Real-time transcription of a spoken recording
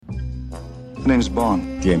The name's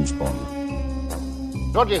Bond. James Bond.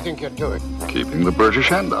 What do you think you're doing? Keeping the British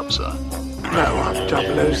hand up, sir. No, I'm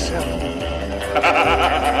 007.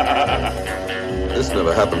 This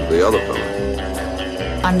never happened to the other fellow.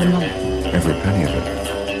 I'm the money. Every penny of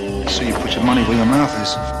it. So you put your money where your mouth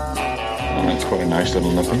is. Well, that's quite a nice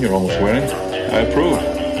little nothing you're almost wearing. I approve.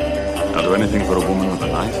 I'll do anything for a woman with a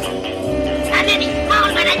knife. I'm in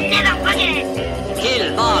small, but I never forget.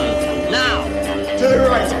 Kill Bond, now! To the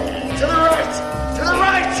right! To the right! To the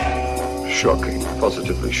right! Shocking.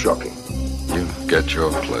 Positively shocking. You get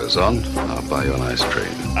your clothes on, I'll buy you an ice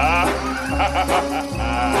cream.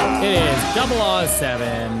 It is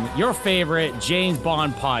 007, your favorite James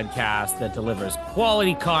Bond podcast that delivers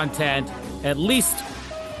quality content at least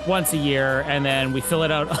once a year, and then we fill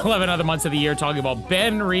it out 11 other months of the year talking about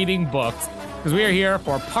Ben reading books, because we are here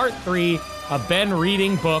for part 3 of Ben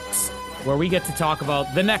reading books, where we get to talk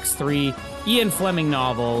about the next 3 Ian Fleming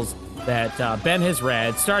novels that Ben has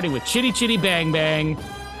read, starting with Chitty Chitty Bang Bang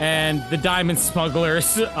and The Diamond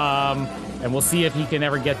Smugglers, and we'll see if he can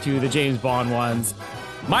ever get to the James Bond ones.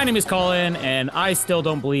 My name is Colin, and I still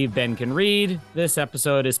don't believe Ben can read. This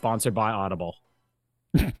episode is sponsored by Audible.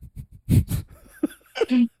 What?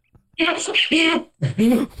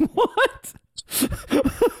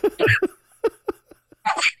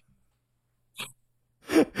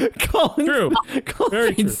 Colin's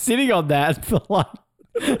been sitting on that for like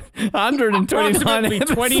 129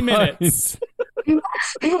 episodes. 20 minutes.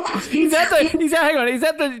 He's at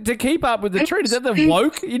the to keep up with the trend. Is that the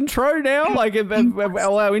woke intro now? Like,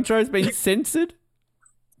 our intro's been censored?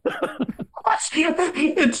 It's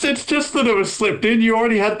just that it was slipped in. You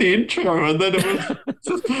already had the intro, and then it was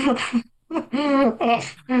just,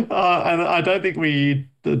 and I don't think we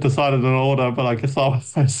decided an order, but I guess I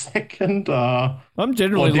was a second. I'm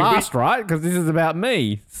generally last, right? Because this is about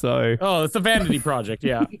me. So it's a vanity project,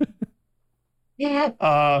 yeah.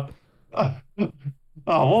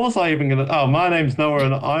 What was I even going to... my name's Noah,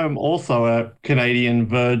 and I am also a Canadian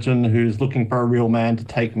virgin who's looking for a real man to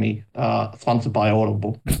take me, sponsored by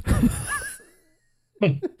Audible.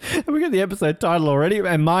 We got the episode title already,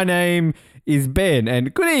 and my name is Ben,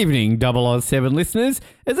 and good evening, 007 listeners.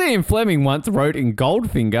 As Ian Fleming once wrote in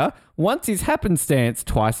Goldfinger, once is happenstance,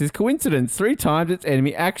 twice is coincidence, 3 times it's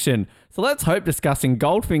enemy action. So let's hope discussing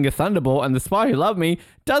Goldfinger, Thunderball, and The Spy Who Loved Me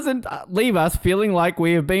doesn't leave us feeling like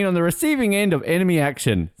we have been on the receiving end of enemy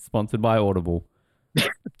action. Sponsored by Audible.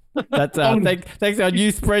 That's thanks to our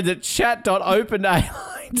new spreads at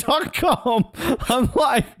chat.openai.com.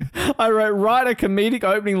 I write a comedic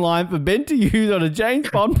opening line for Ben to use on a James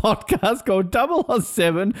Bond podcast called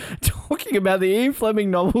 007, talking about the Ian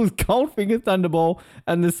Fleming novels Goldfinger, Thunderball,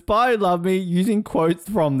 and The Spy Who Loved Me, using quotes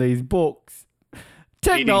from these books.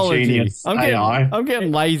 Technology. I'm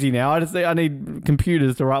getting lazy now. I need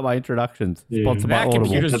computers to write my introductions. Sponsored by Audible.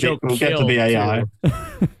 We'll get to the AI.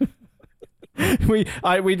 We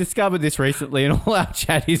discovered this recently, and all our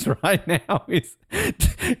chatties right now is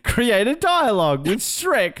create a dialogue with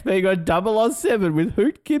Shrek being on 007 with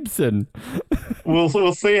Hoot Gibson.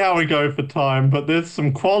 We'll see how we go for time, but there's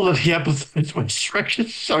some quality episodes where Shrek just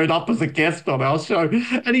showed up as a guest on our show,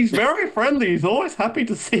 and he's very friendly. He's always happy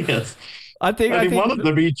to see us. I think one of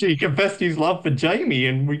them, he confessed his love for Jamie,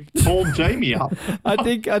 and we called Jamie up. I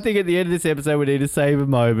think at the end of this episode, we need to save a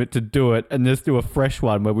moment to do it, and just do a fresh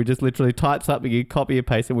one where we just literally type something, you copy and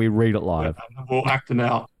paste, and we read it live. Yeah, we'll act it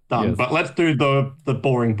out. Done. Yes. But let's do the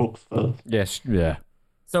boring books first. Yes, yeah.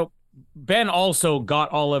 So Ben also got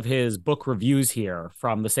all of his book reviews here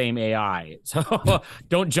from the same AI, so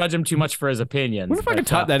don't judge him too much for his opinions. What if I could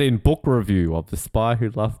type that in, book review of The Spy Who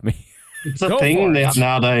Loved Me? It's a thing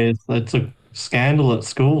nowadays. It's a scandal at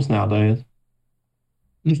schools nowadays.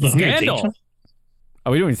 Scandal?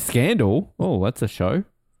 Are we doing Scandal? Oh, that's a show.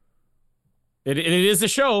 It is a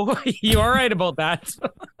show. You are right about that.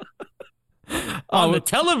 On the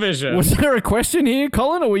television. Was there a question here,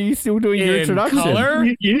 Colin, or were you still doing your introduction? Color?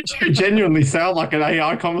 You genuinely sound like an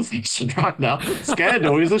AI conversation right now.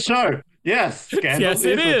 Scandal is a show. Yes, Scandal is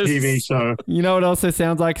a TV show. You know what also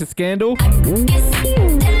sounds like a scandal?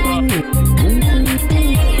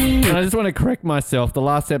 And I just want to correct myself. The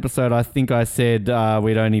last episode, I think I said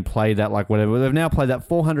we'd only played that like whatever. They've now played that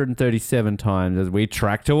 437 times as we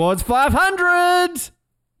track towards 500.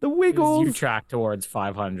 The Wiggles. You track towards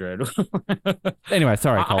 500. Anyway,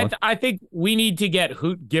 sorry, Colin. I think we need to get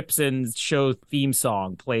Hoot Gibson's show theme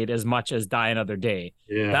song played as much as Die Another Day.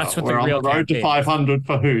 Yeah, that's what we're the real on the road to 500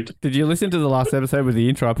 for Hoot. Did you listen to the last episode with the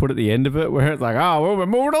intro I put at the end of it, where it's like, oh, well, we're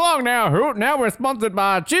moving along now, Hoot. Now we're sponsored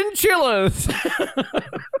by Chinchillas.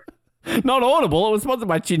 Not Audible. It was sponsored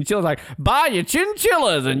by Chinchillas. Like, buy your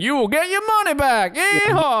Chinchillas and you will get your money back.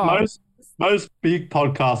 Yeehaw! most big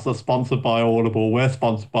podcasts are sponsored by Audible. We're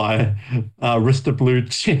sponsored by Rista Blue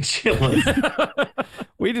Chinchillas.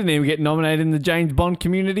 We didn't even get nominated in the James Bond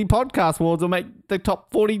Community Podcast Awards or make the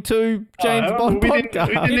top 42 James Bond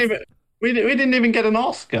podcasts. We didn't even get an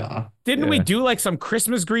Oscar. Didn't we do like some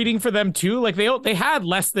Christmas greeting for them too? Like they had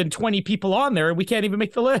less than 20 people on there, and we can't even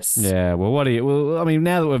make the list. Yeah, well, I mean,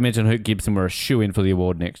 now that we've mentioned Hoot Gibson, we're a shoo-in for the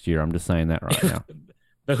award next year. I'm just saying that right now.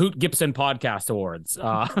 The Hoot Gibson Podcast Awards.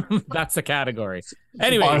 That's the category.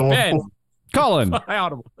 Anyway, Ben. Colin.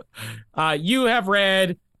 You have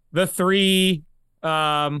read the 3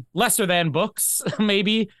 lesser than books,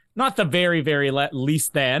 maybe. Not the very, very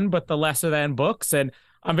least than, but the lesser than books. And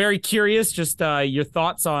I'm very curious, just your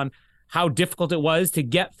thoughts on how difficult it was to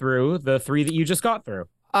get through the 3 that you just got through.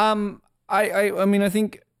 I mean, I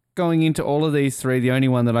think going into all of these 3, the only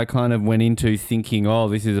one that I kind of went into thinking, oh,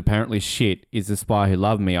 this is apparently shit, is The Spy Who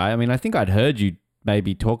Loved Me. I mean, I think I'd heard you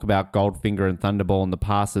maybe talk about Goldfinger and Thunderball in the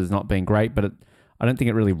past as not being great, but I don't think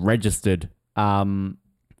it really registered. And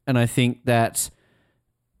I think that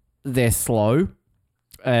they're slow.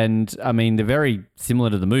 And, I mean, they're very similar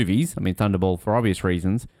to the movies. I mean, Thunderball for obvious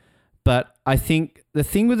reasons. But I think the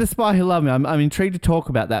thing with The Spy Who Loved Me, I'm intrigued to talk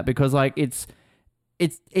about that because, like, it's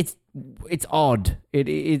odd.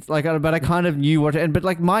 It's like, but I kind of knew but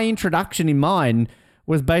like my introduction in mine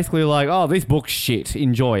was basically like, oh, this book's shit.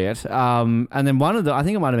 Enjoy it. And then I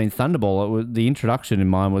think it might have been Thunderball. The introduction in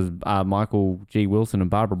mine was Michael G. Wilson and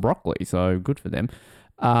Barbara Broccoli. So good for them.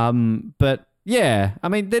 But yeah, I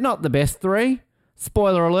mean, they're not the best 3.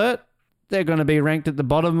 Spoiler alert, they're going to be ranked at the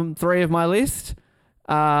bottom 3 of my list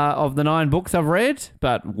of the 9 books I've read.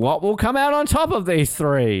 But what will come out on top of these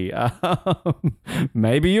 3?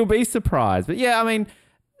 Maybe you'll be surprised. But yeah, I mean,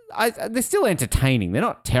 they're still entertaining. They're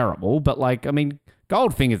not terrible. But like, I mean,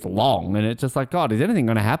 Goldfinger's long. And it's just like, God, is anything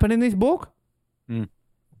going to happen in this book?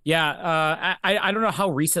 Yeah, I don't know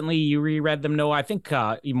how recently you reread them. No, I think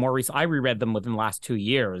more recent. I reread them within the last 2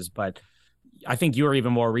 years. But I think you were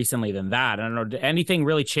even more recently than that. I don't know. Did anything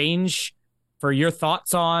really change for your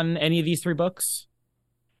thoughts on any of these 3 books?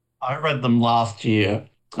 I read them last year,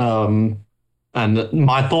 and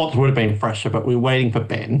my thoughts would have been fresher, but we were waiting for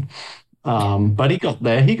Ben. But he got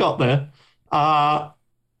there. I'd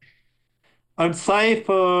say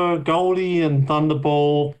for Goldie and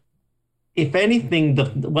Thunderball, if anything, the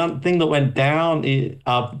one thing that went down,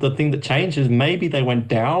 the thing that changed is maybe they went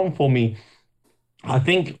down for me. I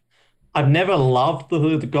think I've never loved the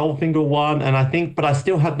Goldfinger one, but I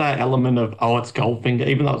still had that element of, oh, it's Goldfinger,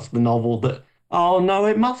 even though it's the novel, that, oh, no,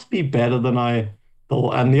 it must be better than I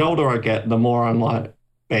thought. And the older I get, the more I'm like,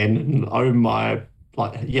 Ben, own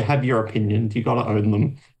you have your opinions, you got to own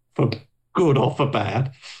them for good or for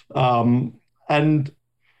bad. And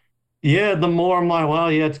yeah, the more I'm like,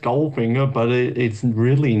 well, yeah, it's Goldfinger, but it's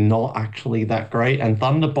really not actually that great. And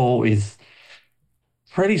Thunderball is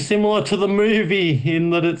pretty similar to the movie in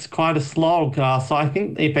that it's quite a slog. So I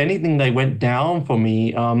think, if anything, they went down for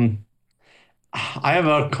me. I have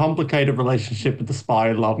a complicated relationship with The Spy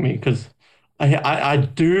Who Loved Me because I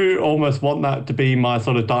do almost want that to be my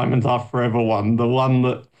sort of Diamonds Are Forever one, the one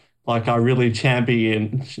that like I really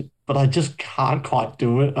champion, but I just can't quite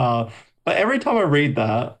do it. But every time I read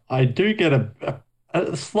that, I do get a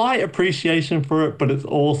slight appreciation for it, but it's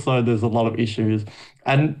also, there's a lot of issues.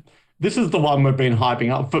 And this is the one we've been hyping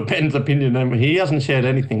up for Ben's opinion, and he hasn't shared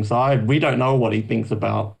anything, so we don't know what he thinks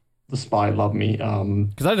about The Spy Who Loved Me.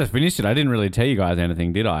 Because I just finished it. I didn't really tell you guys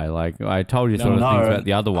anything, did I? Like, I told you things about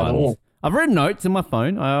the other ones. I've written notes in my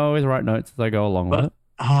phone. I always write notes as I go along with it.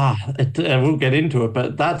 We'll get into it,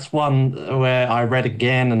 but that's one where I read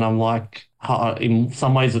again, and I'm like, in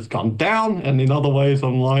some ways it's gone down, and in other ways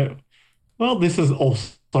I'm like, well, this is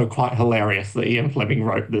also quite hilarious that Ian Fleming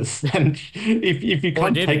wrote this. And if you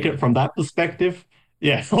can't take it from that perspective,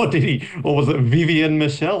 yeah, or did he? Or was it Vivian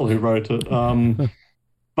Michelle who wrote it?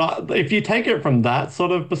 But if you take it from that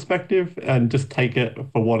sort of perspective and just take it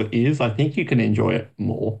for what it is, I think you can enjoy it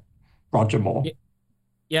more. Roger Moore.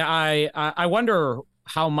 Yeah, I wonder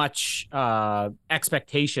how much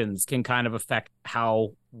expectations can kind of affect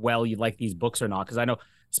how well you like these books or not. Because I know,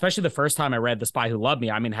 especially the first time I read The Spy Who Loved Me,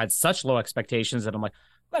 I mean, had such low expectations that I'm like,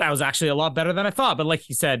 but that was actually a lot better than I thought. But like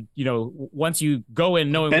you said, you know, once you go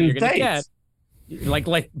in knowing what you're going to get,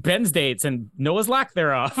 like Ben's dates and Noah's lack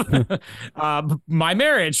thereof, my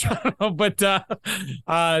marriage. But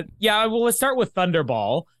yeah, well, let's start with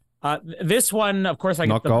Thunderball. This one, of course, I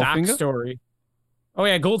get the backstory. Oh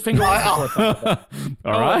yeah, Goldfinger was before Thunderbolt.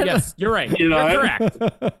 All right. Yes, you're right. You know, You're correct.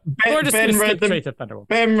 We're just going to skip straight to Thunderbolt.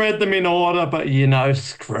 Ben read them in order, but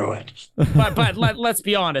screw it. But let's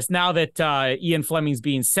be honest. Now that Ian Fleming's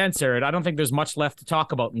being censored, I don't think there's much left to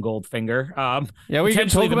talk about in Goldfinger. Yeah, we can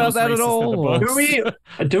talk about that at all.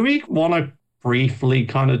 Do we want to briefly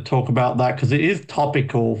kind of talk about that, because it is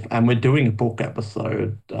topical, and we're doing a book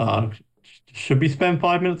episode? Should we spend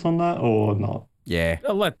 5 minutes on that or not? Yeah.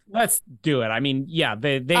 Let's do it. I mean, yeah,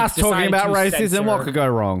 they us talking about racism. Censor. What could go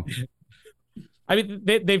wrong? I mean,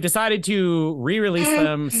 they've decided to re-release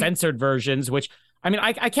them censored versions, which I mean,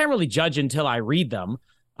 I can't really judge until I read them.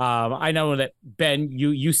 I know that Ben,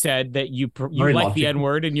 you said that you like the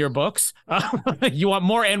N-word in your books. You want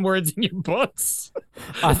more N-words in your books.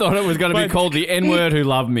 I thought it was going to be called the N-word who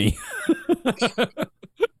loved me.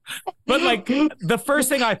 But like the first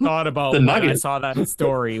thing I thought about when I saw that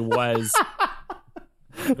story was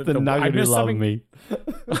the nugget who loved me.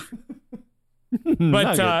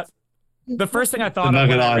 But the first thing I thought of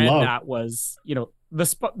when I read that was, not the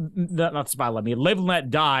Spy Love Me, Live and Let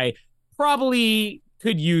Die probably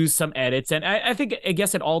could use some edits. And I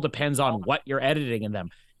guess it all depends on what you're editing in them.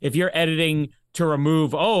 If you're editing to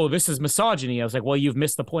remove, this is misogyny, I was like, well, you've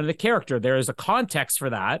missed the point of the character. There is a context for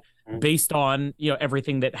that based on,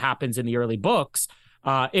 everything that happens in the early books.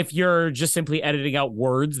 If you're just simply editing out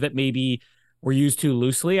words that maybe were used too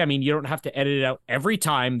loosely, I mean, you don't have to edit it out every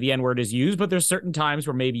time the N-word is used, but there's certain times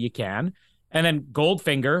where maybe you can. And then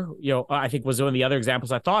Goldfinger, I think was one of the other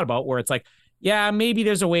examples I thought about where it's like, yeah, maybe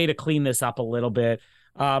there's a way to clean this up a little bit.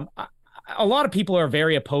 A lot of people are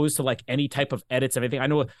very opposed to like any type of edits of anything. I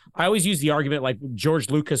know I always use the argument like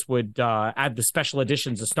George Lucas would add the special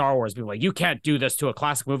editions of Star Wars. People are like, you can't do this to a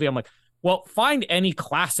classic movie. I'm like, well, find any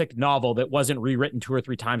classic novel that wasn't rewritten 2 or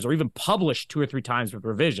 3 times or even published 2 or 3 times with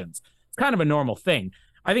revisions. It's kind of a normal thing.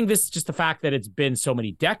 I think this is just the fact that it's been so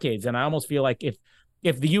many decades. And I almost feel like if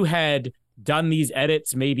you had done these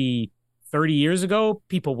edits maybe 30 years ago,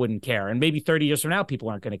 people wouldn't care. And maybe 30 years from now, people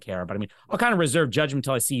aren't going to care. But I mean, I'll kind of reserve judgment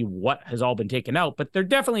until I see what has all been taken out. But there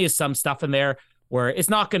definitely is some stuff in there where it's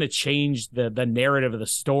not going to change the narrative of the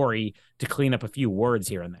story to clean up a few words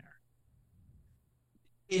here and there.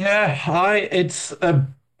 Yeah, it's a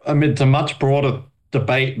much broader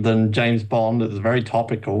debate than James Bond. It's very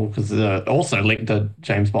topical because also linked to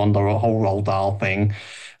James Bond, the whole Roald Dahl thing.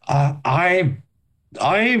 I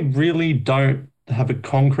really don't have a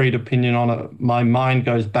concrete opinion on it. My mind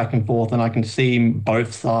goes back and forth, and I can see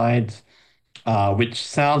both sides, which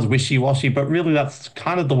sounds wishy-washy, but really that's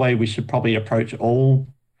kind of the way we should probably approach all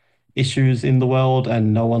issues in the world,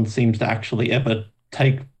 and no one seems to actually ever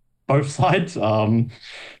take both sides.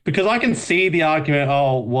 Because I can see the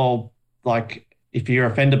argument, like if you're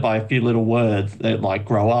offended by a few little words, that like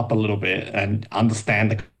grow up a little bit and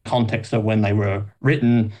understand the context of when they were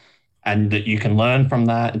written, and that you can learn from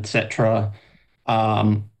that, etc.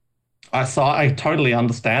 I totally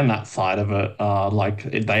understand that side of it. Like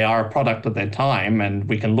they are a product of their time, and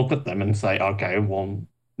we can look at them and say, okay, well,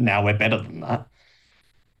 now we're better than that.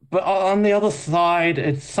 But on the other side,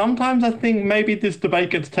 it's sometimes I think maybe this debate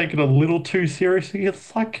gets taken a little too seriously.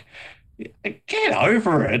 It's like, get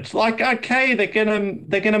over it. Like, okay,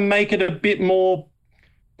 they're gonna make it a bit more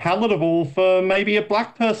palatable for maybe a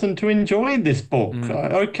black person to enjoy this book.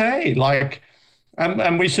 Okay, like.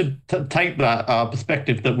 And we should take that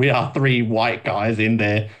perspective that we are 3 white guys in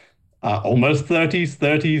their almost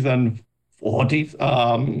 30s and 40s.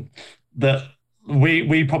 That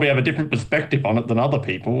we probably have a different perspective on it than other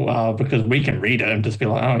people because we can read it and just be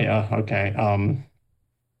like, oh yeah, okay.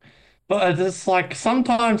 But it's like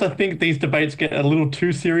sometimes I think these debates get a little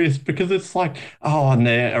too serious because it's like, and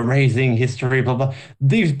they're erasing history, blah blah.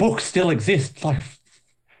 These books still exist, like.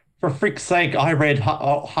 For frick's sake, I read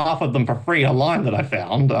half of them for free online that I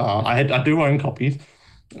found. I do own copies.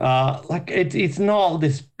 Like it's not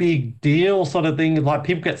this big deal sort of thing. Like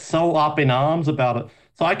people get so up in arms about it.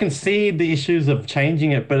 So I can see the issues of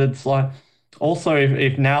changing it, but it's like also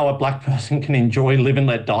if now a black person can enjoy Live and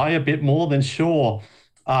Let Die a bit more, then sure.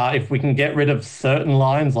 If we can get rid of certain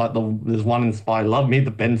lines, like there's one in Spy Love Me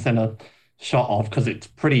that Ben sent a shot of because it's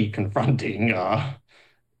pretty confronting.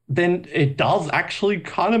 Then it does actually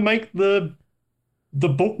kind of make the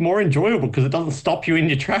book more enjoyable because it doesn't stop you in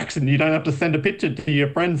your tracks and you don't have to send a picture to your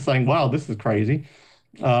friends saying, wow, this is crazy.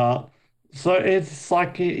 So it's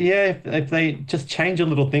like, yeah, if they just change a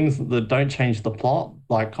little things that don't change the plot,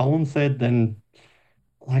 like Colin said, then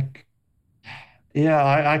like, yeah,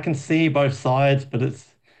 I can see both sides, but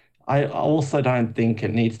I also don't think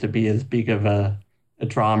it needs to be as big of a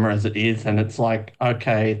drama as it is, and it's like,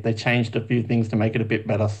 okay, they changed a few things to make it a bit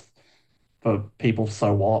better for people,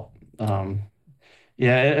 so what?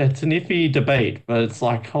 Yeah, it's an iffy debate, but it's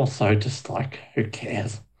like also just like who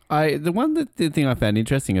cares? The thing I found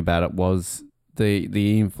interesting about it was the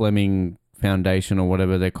Ian Fleming Foundation or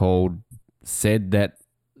whatever they're called said that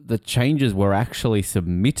the changes were actually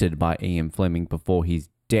submitted by Ian Fleming before his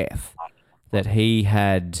death, that he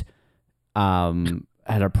had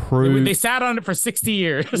approved. They sat on it for 60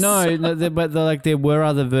 years. But there were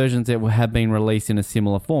other versions that have been released in a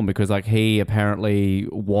similar form because like he apparently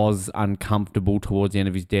was uncomfortable towards the end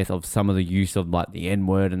of his death of some of the use of like the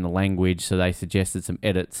N-word and the language, so they suggested some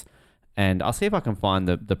edits. And I'll see if I can find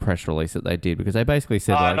the press release that they did because they basically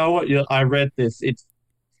said I know what I read this. It's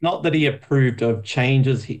not that he approved of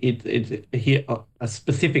changes.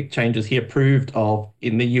 Specific changes he approved of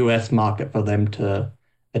in the US market for them to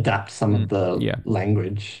adapt some of the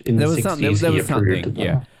language in the 60s. He approved of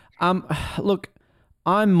them. Look,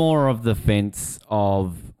 I'm more of the fence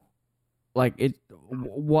of like it.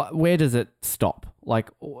 Where does it stop? Like,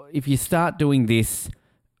 if you start doing this,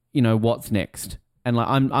 what's next? And like,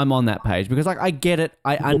 I'm on that page because like I get it.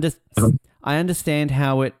 I understand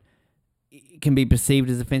how it can be perceived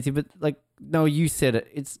as offensive, but like, no, you said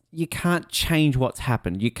it. You can't change what's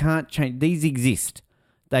happened. You can't change. These exist.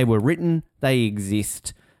 They were written. They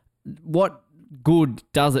exist. What good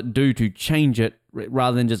does it do to change it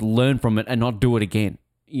rather than just learn from it and not do it again?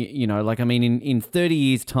 In 30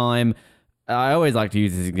 years' time, I always like to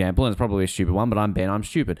use this example, and it's probably a stupid one, but I'm Ben, I'm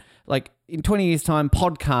stupid. Like, in 20 years' time,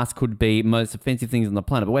 podcasts could be most offensive things on the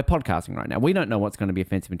planet, but we're podcasting right now. We don't know what's going to be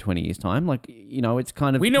offensive in 20 years' time. Like, it's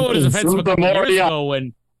kind of... We know what was offensive a couple years ago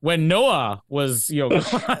when Noah was,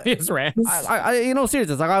 his rants. In all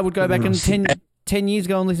seriousness, like, I would go back and 10 years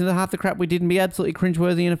ago and listen to half the crap we did and be absolutely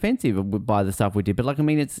cringeworthy and offensive by the stuff we did. But, like, I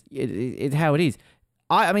mean, it's how it is.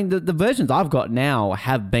 The versions I've got now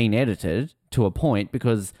have been edited to a point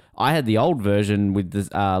because I had the old version with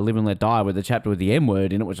this Live and Let Die with the chapter with the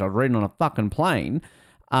M-word in it, which I was reading on a fucking plane.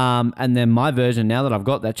 And then my version, now that I've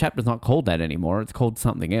got that chapter's not called that anymore. It's called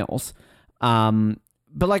something else. But,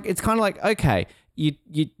 like, it's kind of like, okay, you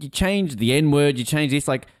change the N-word, you change this,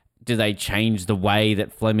 like, do they change the way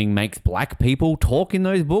that Fleming makes black people talk in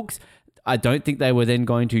those books? I don't think they were then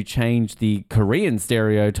going to change the Korean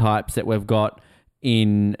stereotypes that we've got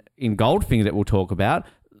in Goldfinger that we'll talk about.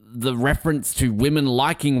 The reference to women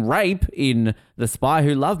liking rape in The Spy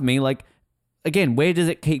Who Loved Me, like, again, where does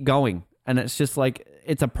it keep going? And it's just like,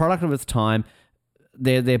 it's a product of its time.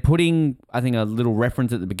 They're putting, I think, a little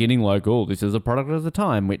reference at the beginning, like, oh, this is a product of the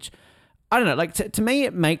time, which, I don't know, like, to me,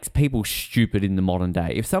 it makes people stupid in the modern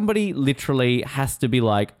day. If somebody literally has to be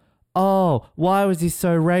like, oh, why was this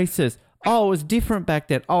so racist? Oh, it was different back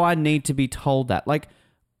then. Oh, I need to be told that. Like,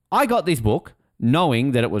 I got this book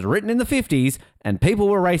knowing that it was written in the 50s and people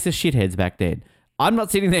were racist shitheads back then. I'm not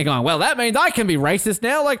sitting there going, well, that means I can be racist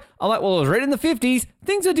now. Like, I'm like, well, it was written in the 50s.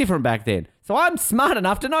 Things are different back then. So I'm smart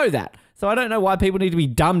enough to know that. So I don't know why people need to be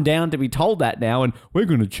dumbed down to be told that now. And we're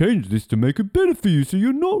going to change this to make it better for you so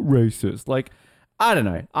you're not racist. Like, I don't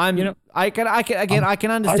know. I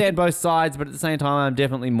can understand both sides, but at the same time, I'm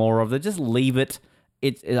definitely more of the just leave it.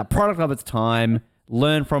 It's a product of its time.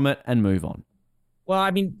 Learn from it and move on. Well,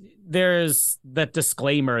 I mean, there's that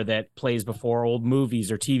disclaimer that plays before old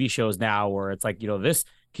movies or TV shows now where it's like, this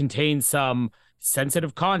contains some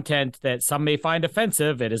sensitive content that some may find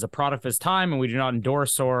offensive. It is a product of its time and we do not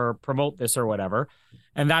endorse or promote this or whatever.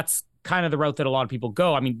 And that's kind of the route that a lot of people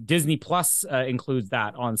go. I mean, Disney Plus includes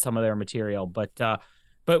that on some of their material. But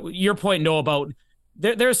your point, Noah, about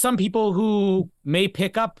there's some people who may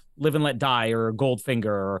pick up Live and Let Die or Goldfinger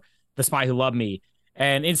or The Spy Who Loved Me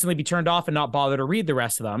and instantly be turned off and not bother to read the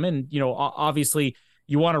rest of them. And, obviously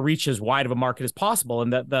you want to reach as wide of a market as possible.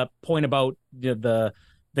 And the point about the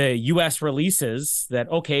US releases that,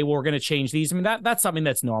 okay, well, we're going to change these. I mean, that's something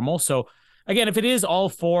that's normal. So again, if it is all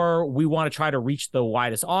for, we want to try to reach the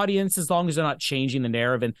widest audience, as long as they're not changing the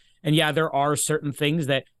narrative. And yeah, there are certain things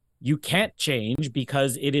that you can't change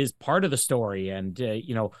because it is part of the story. And,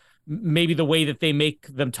 maybe the way that they make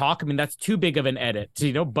them talk, I mean, that's too big of an edit,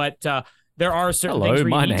 but, there are certain things. Hello,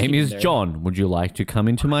 my name is John. Would you like to come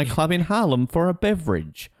into my club in Harlem for a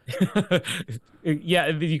beverage? Yeah,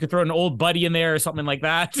 you could throw an old buddy in there or something like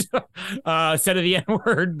that instead of the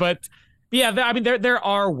N-word. But yeah, I mean, there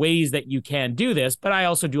are ways that you can do this, but I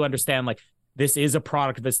also do understand, like, this is a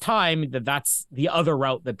product of its time, that's the other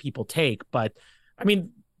route that people take. But I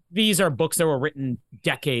mean, these are books that were written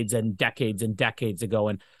decades and decades and decades ago.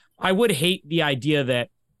 And I would hate the idea that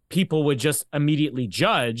people would just immediately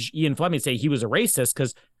judge Ian Fleming and say he was a racist,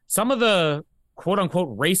 because some of the quote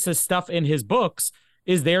unquote racist stuff in his books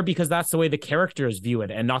is there because that's the way the characters view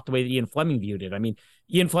it and not the way that Ian Fleming viewed it. I mean,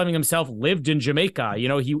 Ian Fleming himself lived in Jamaica. You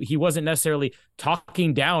know, he wasn't necessarily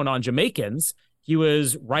talking down on Jamaicans. He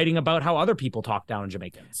was writing about how other people talk down on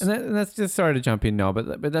Jamaicans. And that's just, sorry to jump in, Noel,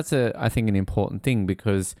 but that's I think an important thing,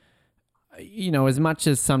 because, you know, as much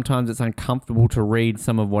as sometimes it's uncomfortable to read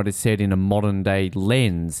some of what is said in a modern day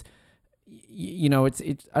lens, you know, it's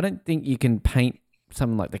I don't think you can paint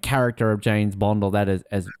something like the character of James Bond or that as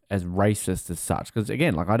racist as such. Because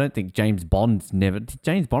again, like, I don't think James Bond I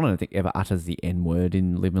don't think ever utters the N word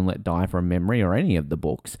in Live and Let Die from memory or any of the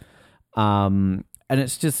books. And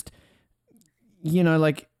it's just, you know,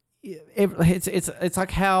 like, it's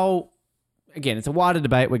like how, again, it's a wider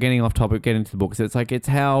debate. We're getting off topic, getting into the books. It's like, it's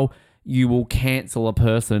how you will cancel a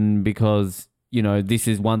person because, you know, this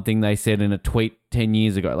is one thing they said in a tweet 10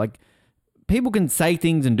 years ago. Like, people can say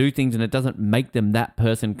things and do things and it doesn't make them that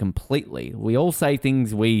person completely. We all say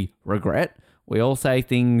things we regret. We all say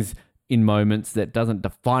things in moments that doesn't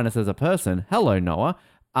define us as a person. Hello, Noah.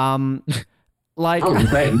 Like,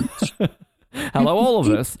 hello, all of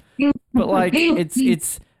us. But like,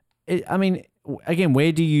 I mean, again,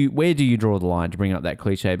 where do you draw the line, to bring up that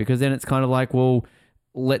cliche? Because then it's kind of like, well,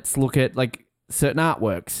 let's look at like certain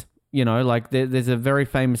artworks. You know, like there's a very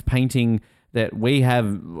famous painting that we've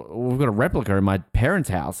got a replica in my parents'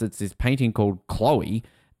 house. It's this painting called Chloe,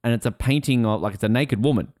 and it's a painting of, like, it's a naked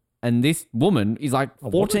woman, and this woman is like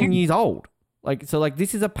 14 years old. Like, so like,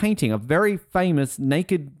 this is a painting, a very famous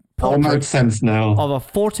naked portrait. All makes sense now. Of a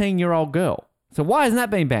 14-year-old girl. So why hasn't that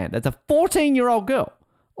been banned? That's a 14-year-old girl.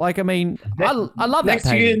 Like, I mean, I love that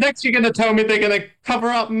painting. Next, you're going to tell me they're going to cover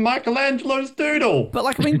up Michelangelo's doodle. But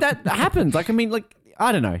like, I mean, that happens. Like, I mean, like,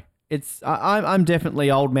 I don't know. I'm definitely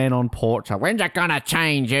old man on porch. When's it gonna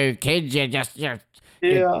change, you kids?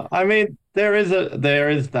 Yeah, I mean, there is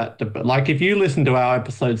that debate. Like, if you listen to our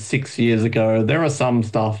episode 6 years ago, there are some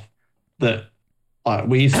stuff that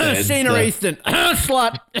we said. Sheena Easton,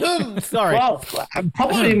 slut. Sorry. Well,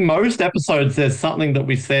 probably in most episodes, there's something that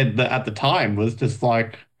we said that at the time was just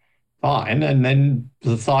like fine, and then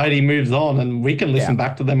society moves on, and we can listen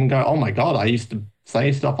back to them and go, "Oh my god, I used to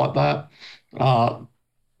say stuff like that."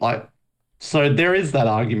 So there is that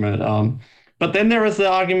argument. But then there is the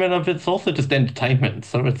argument of it's also just entertainment.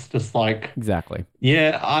 So it's just like, exactly.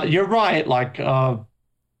 Yeah, you're right. Like,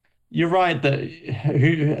 you're right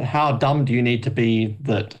that how dumb do you need to be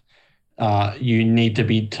that you need to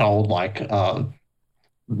be told like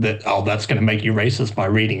that, oh, that's going to make you racist by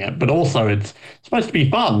reading it. But also it's supposed to be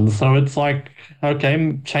fun. So it's like,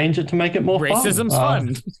 okay, change it to make it more Racism's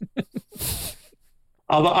fun.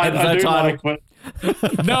 I do like when...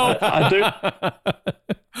 No. I do.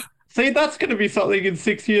 See, that's going to be something in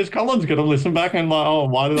 6 years. Colin's going to listen back and like, oh,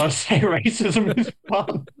 why did I say racism is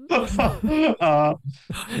fun?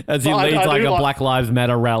 As he leads like a Black Lives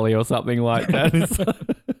Matter rally or something like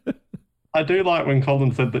that. I do like when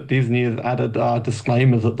Colin said that Disney has added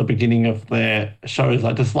disclaimers at the beginning of their shows.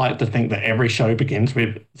 I just like to think that every show begins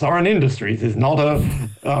with Zoran Industries is not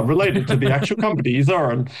related to the actual company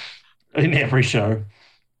Zoran in every show.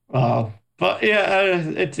 But yeah,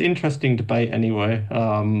 it's interesting debate anyway.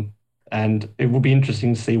 And it will be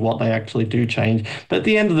interesting to see what they actually do change. But at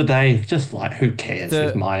the end of the day, just like, who cares?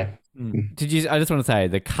 Is my... I just want to say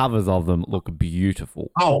the covers of them look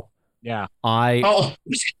beautiful. Oh. Yeah. I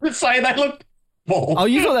was going to say they look awful. Oh,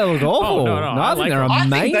 you thought they looked awful? Oh, no, I think they're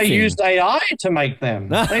amazing. I think they used AI to make them.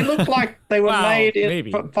 They look like they were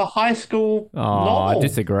made for high school novels. I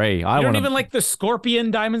disagree. You don't even like the Scorpion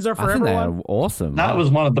Diamonds Are Forever they're one? Awesome. That was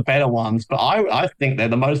one of the better ones, but I think they're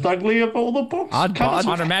the most ugly of all the books.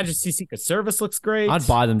 On Her Majesty's Secret Service looks great. I'd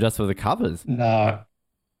buy them just for the covers. No.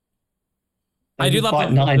 I do love like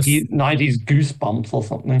 90s Goosebumps or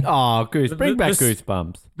something. Oh, bring back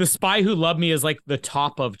Goosebumps. The Spy Who Loved Me is like the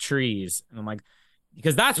top of trees. And I'm like,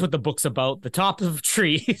 because that's what the book's about, the top of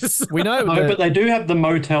trees. We know. But they do have the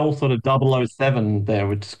motel sort of 007 there,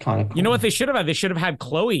 which is kind of cool. You know what they should have had? They should have had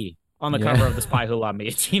Chloe on the cover of The Spy Who Loved Me,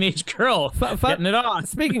 a teenage girl getting it on.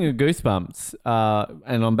 Speaking of Goosebumps,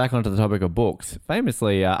 and I'm back onto the topic of books,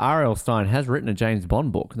 famously, R.L. Stein has written a James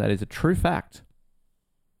Bond book. That is a true fact.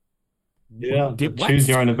 Yeah, Choose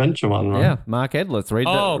Your Own Adventure one, right? Yeah, Mark Edlitz.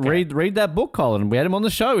 Read that book, Colin. We had him on the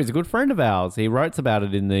show. He's a good friend of ours. He wrote about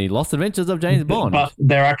it in the Lost Adventures of James Bond. But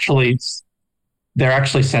they're actually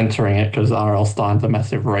censoring it because R.L. Stein's a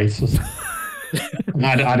massive racist.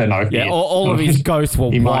 I don't know. Yeah, all of his ghosts were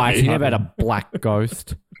white. He never had a black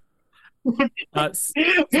ghost. Why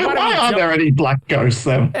aren't there any black ghosts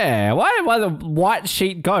then? Yeah, why the white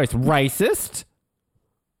sheet ghost? Racist?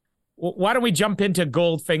 Why don't we jump into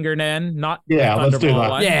Goldfinger then? Let's do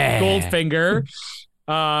that. Yeah, Goldfinger.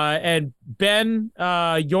 And Ben,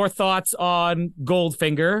 your thoughts on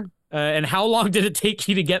Goldfinger? And how long did it take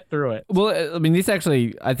you to get through it? Well, I mean, this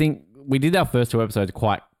actually, I think we did our first 2 episodes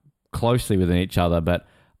quite closely within each other, but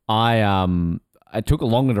I took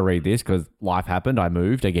longer to read this because life happened. I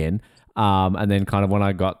moved again. And then kind of when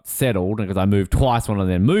I got settled, because I moved twice when I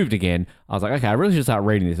then moved again, I was like, okay, I really should start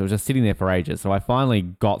reading this. It was just sitting there for ages. So I finally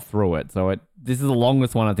got through it. So this is the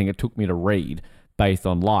longest one I think it took me to read based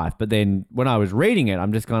on life. But then when I was reading it,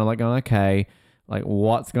 I'm just kind of like going, okay, like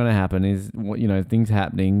what's going to happen is, things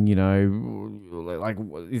happening, like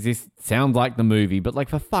is this sounds like the movie, but like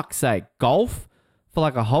for fuck's sake, golf for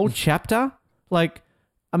like a whole chapter? Like,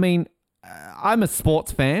 I mean, I'm a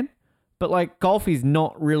sports fan, but like golf is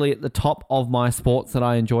not really at the top of my sports that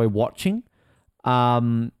I enjoy watching.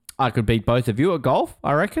 I could beat both of you at golf,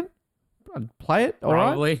 I reckon. I'd play it, all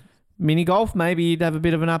Probably. right. Mini golf, maybe you'd have a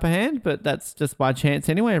bit of an upper hand, but that's just by chance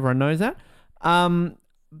anyway. Everyone knows that.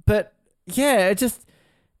 But yeah,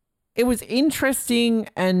 it was interesting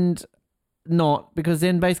and not, because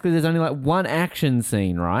then basically there's only like one action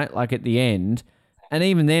scene, right? Like at the end. And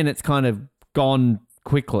even then it's kind of gone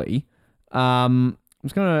quickly. I've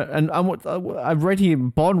read here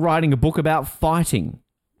Bond writing a book about fighting,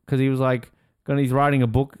 because he was like, he's writing a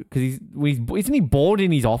book because isn't he bored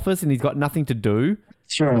in his office and he's got nothing to do?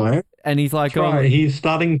 Sure. And he's like, he's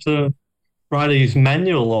starting to write his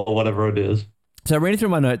manual or whatever it is. So reading through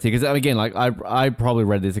my notes here, because again, like I probably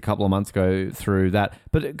read this a couple of months ago through that.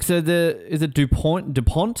 But so is it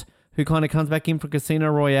DuPont who kind of comes back in for Casino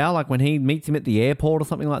Royale, like when he meets him at the airport or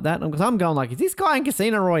something like that? Because I'm going like, is this guy in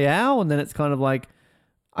Casino Royale? And then it's kind of like,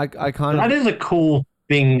 That is a cool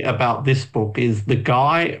thing about this book is the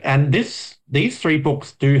guy, and these 3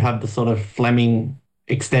 books do have the sort of Fleming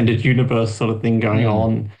extended universe sort of thing going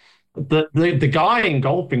on. The guy in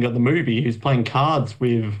Goldfinger, the movie, who's playing cards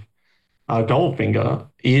with Goldfinger,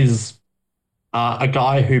 is a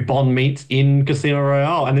guy who Bond meets in Casino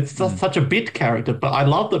Royale, and it's just such a bit character. But I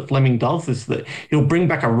love that Fleming does this, that he'll bring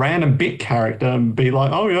back a random bit character and be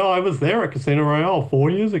like, oh yeah, I was there at Casino Royale 4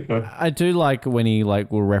 years ago. I do like when he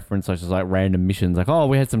like will reference such as like random missions, like, oh,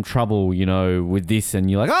 we had some trouble, with this, and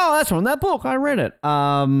you're like, oh, that's from that book, I read it.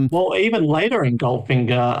 Well, even later in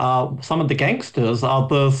Goldfinger, some of the gangsters are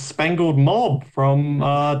the Spangled Mob from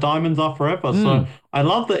Diamonds Are Forever. So I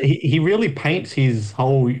love that he really paints his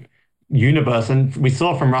whole universe, and we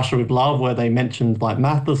saw from Russia with Love where they mentioned like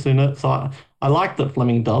Mathis in it. So I like that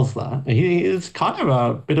Fleming does that. He is kind of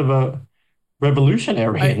a bit of a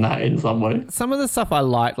revolutionary in that in some way. Some of the stuff I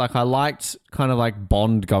liked kind of like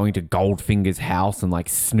Bond going to Goldfinger's house and like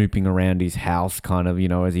snooping around his house kind of,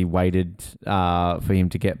 as he waited for him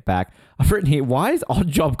to get back. I've written here, why is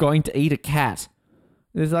Oddjob going to eat a cat?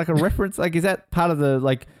 There's like a reference, like is that part of the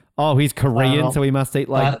like, oh, he's Korean, so he must eat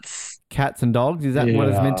like cats and dogs? Is that what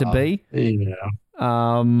it's meant to be?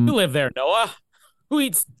 Yeah. You live there, Noah. Who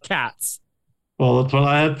eats cats? Well, that's what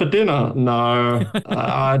I had for dinner. No,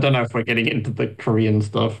 I don't know if we're getting into the Korean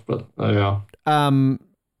stuff, but yeah.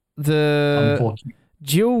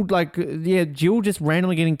 Jill just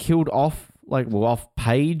randomly getting killed off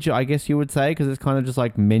page, I guess you would say, because it's kind of just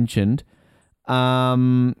like mentioned.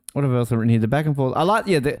 What have I also written here? The back and forth. I like,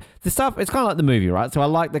 the stuff, it's kind of like the movie, right? So I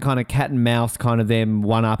like the kind of cat and mouse, kind of them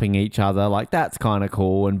one-upping each other. Like, that's kind of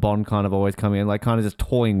cool. And Bond kind of always coming in, like, kind of just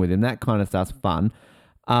toying with him. That kind of stuff's fun.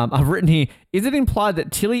 I've written here, is it implied that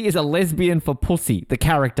Tilly is a lesbian for Pussy, the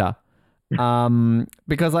character?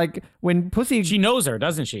 Because, like, when Pussy... She knows her,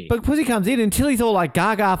 doesn't she? But Pussy comes in and Tilly's all like,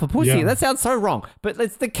 gaga for Pussy. Yeah. That sounds so wrong. But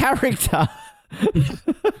it's the character...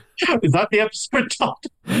 Is that the episode title?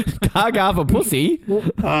 Gaga for Pussy.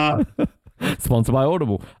 Sponsored by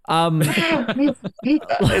Audible.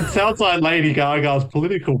 It sounds like Lady Gaga's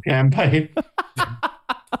political campaign.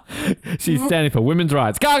 She's standing for women's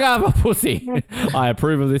rights. Gaga for Pussy. I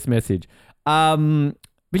approve of this message. But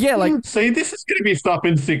yeah, like, see, this is going to be stuff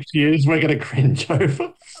in 6 years we're going to cringe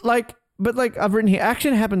over. But I've written here,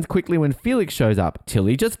 action happens quickly when Felix shows up.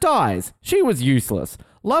 Tilly just dies. She was useless.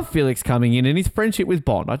 Love Felix coming in and his friendship with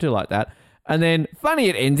Bond. I do like that. And then, funny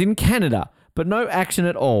it ends in Canada. But no action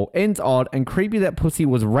at all. Ends odd and creepy that Pussy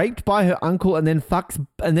was raped by her uncle and then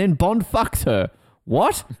Bond fucks her.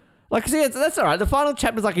 What? Like, see, that's all right. The final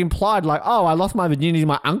chapter's like implied, like, oh, I lost my virginity to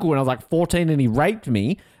my uncle when I was like 14 and he raped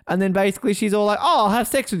me. And then basically she's all like, oh, I'll have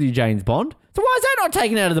sex with you, James Bond. So why is that not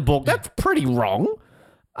taken out of the book? That's pretty wrong.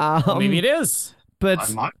 Maybe it is.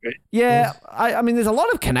 But yeah, I mean, there's a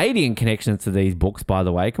lot of Canadian connections to these books, by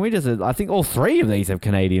the way. Can we just, I think all 3 of these have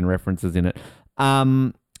Canadian references in it.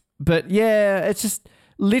 But yeah, it's just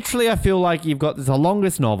literally, I feel like you've got the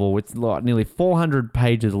longest novel. It's like nearly 400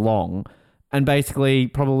 pages long. And basically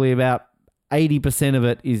probably about 80% of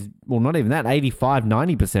it is, well, not even that, 85,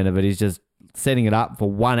 90% of it is just setting it up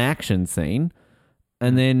for one action scene,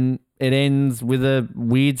 and then it ends with a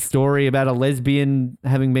weird story about a lesbian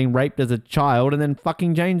having been raped as a child and then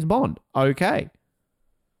fucking James Bond. Okay.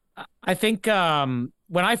 I think when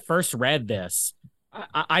I first read this,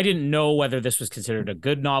 I didn't know whether this was considered a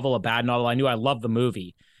good novel, a bad novel. I knew I loved the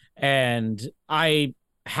movie, and I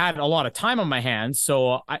had a lot of time on my hands,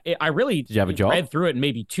 so I really Did you have a job? read through it in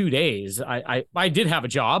maybe 2 days. I did have a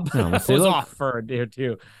job. Oh, I was off for a day or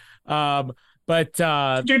two.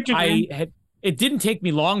 It didn't take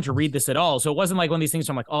me long to read this at all. So it wasn't like one of these things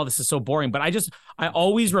where I'm like, oh, this is so boring. But I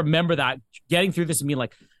always remember that getting through this and being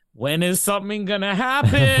like, when is something going to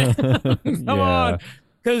happen? Come on.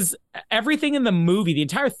 Because everything in the movie, the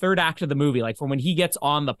entire third act of the movie, like from when he gets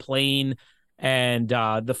on the plane and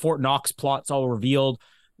the Fort Knox plot's all revealed,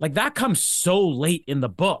 like that comes so late in the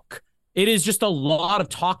book. It is just a lot of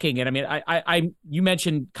talking. And I mean, you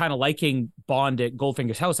mentioned kind of liking Bond at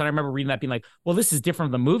Goldfinger's house. And I remember reading that being like, well, this is different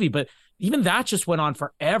from the movie, but even that just went on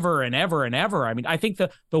forever and ever and ever. I mean, I think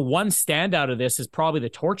the one standout of this is probably the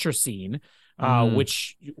torture scene,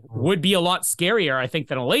 which would be a lot scarier, I think,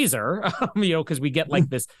 than a laser, because we get like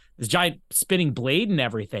this giant spinning blade and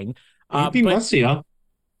everything. It'd be messier.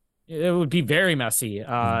 It would be very messy.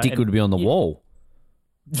 Dick would be on the wall.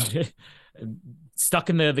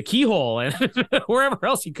 Stuck in the keyhole and wherever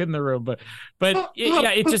else he could in the room. But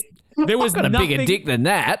it just, there was got a nothing, bigger dick than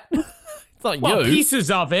that. It's not you. Pieces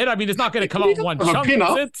of it. I mean, it's not going to come out in one chunk,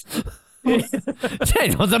 is it?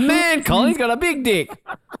 James was a man, Colin. He's got a big dick.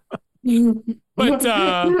 But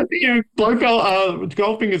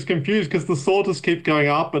Goldfinger's confused because the saw just keeps going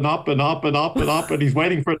up and up and up and up and up, and he's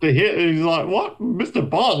waiting for it to hit. And he's like, "What, Mr.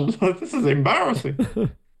 Bond? This is embarrassing."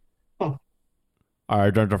 I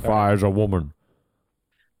identify as a woman.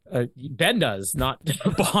 Ben does, not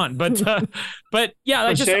Bond, but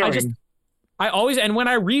yeah, I always, and when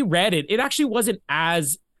I reread it, it actually wasn't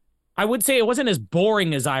as, I would say it wasn't as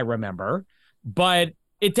boring as I remember, but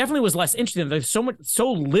it definitely was less interesting. There's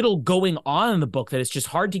so little going on in the book that it's just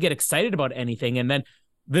hard to get excited about anything. And then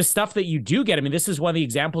the stuff that you do get, I mean, this is one of the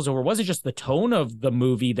examples of where it wasn't just the tone of the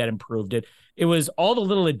movie that improved it. It was all the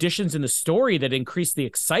little additions in the story that increased the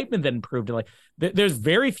excitement that improved it. Like there's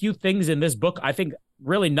very few things in this book, I think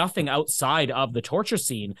really nothing outside of the torture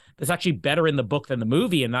scene that's actually better in the book than the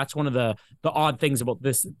movie. And that's one of the odd things about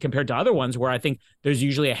this compared to other ones where I think there's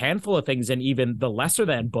usually a handful of things in even the lesser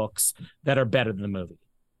than books that are better than the movie.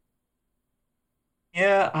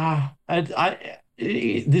 Yeah,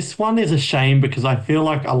 this one is a shame because I feel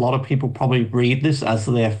like a lot of people probably read this as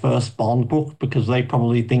their first Bond book because they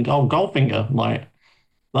probably think, oh, Goldfinger, like,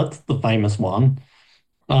 that's the famous one.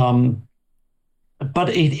 But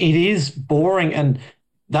it is boring, and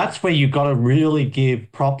that's where you got to really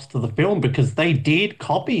give props to the film because they did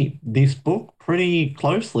copy this book pretty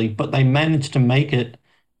closely, but they managed to make it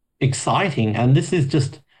exciting, and this is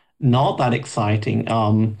just not that exciting.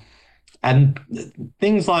 And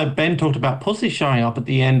things like Ben talked about Pussy showing up at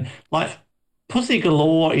the end, like Pussy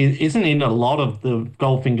Galore isn't in a lot of the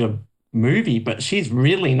Goldfinger movie, but she's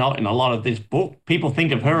really not in a lot of this book. People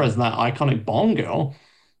think of her as that iconic Bond girl.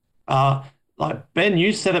 Like Ben,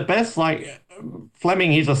 you said it best, like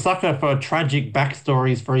Fleming, he's a sucker for tragic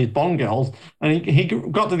backstories for his Bond girls. And he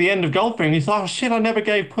got to the end of Goldfinger and he's like, oh shit, I never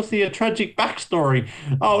gave Pussy a tragic backstory.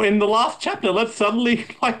 Oh, in the last chapter, let's suddenly,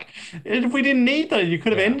 like, if we didn't need that, you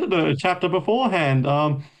could have ended a chapter beforehand.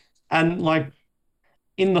 And like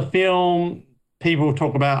in the film, people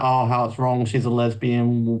talk about, oh, how it's wrong, she's a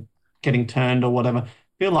lesbian, getting turned or whatever. I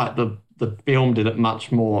feel like the film did it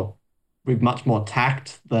with much more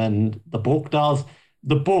tact than the book does.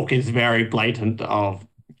 The book is very blatant of,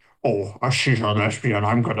 oh, she's a lesbian,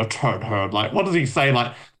 I'm going to turn her. Like, what does he say?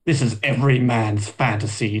 Like, this is every man's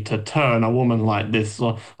fantasy to turn a woman like this.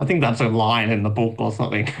 So I think that's a line in the book or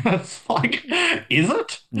something. It's like, is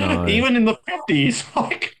it? No. Even in the 50s,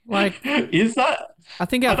 like is that? I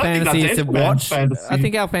think our fantasy is to watch. I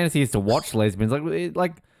think our fantasy is to watch lesbians.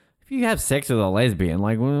 Like if you have sex with a lesbian,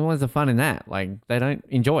 like, what's the fun in that? Like, they don't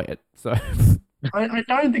enjoy it. So I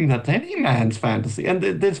don't think that's any man's fantasy. And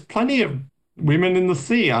there's plenty of women in the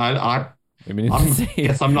sea. Women in the sea.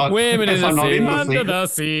 Guess I'm not. Women in the sea. Under the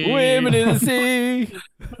sea. Women in the sea.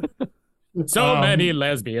 So many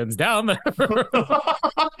lesbians down there.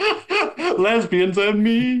 Lesbians and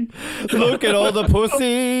me. Look at all the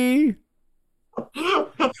pussy.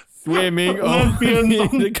 Swimming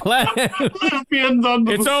in the cloud. Lesbians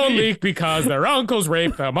under it's the only sea. because their uncles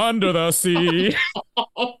raped them under the sea.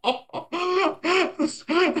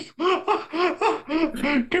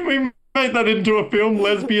 Can we Make that into a film,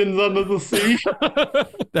 Lesbians Under the Sea.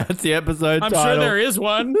 That's the episode I'm title. sure there is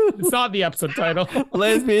one. It's not the episode title.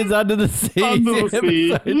 Lesbians Under the Sea. Under is the the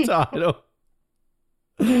Sea. episode title.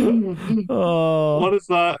 Oh, What is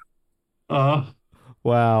that?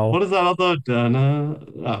 wow. What is that other?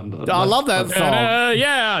 I love that song. Dunna,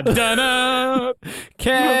 yeah, dunna.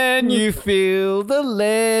 Can you feel the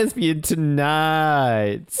lesbian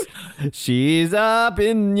tonight? She's up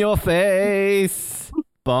in your face.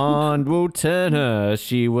 Bond will turn her.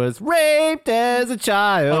 She was raped as a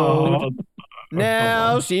child.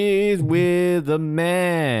 Now she's with a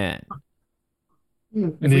man.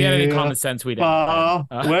 If we had any common sense, we'd have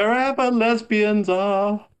that. Wherever lesbians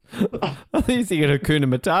are. I think you're singing Hakuna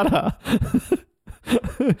Matata.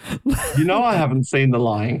 You know I haven't seen The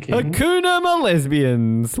Lion King. Hakuna ma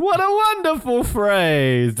lesbians. What a wonderful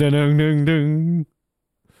phrase. Dun-dun-dun-dun.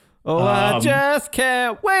 Oh, I just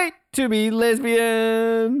can't wait to be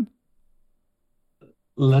lesbian.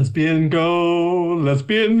 Lesbian go,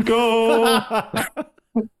 lesbian go.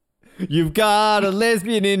 You've got a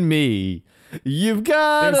lesbian in me. You've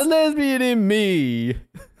got a lesbian in me.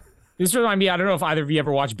 This reminds me, I don't know if either of you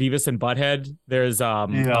ever watched Beavis and Butthead. There's Do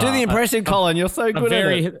the impression, Colin. You're so good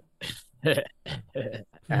at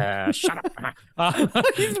it. Shut up.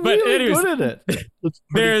 He's but really anyways, good at it.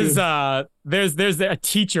 there's a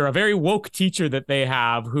teacher, a very woke teacher that they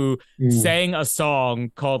have who sang a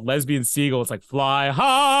song called Lesbian Seagull. It's like fly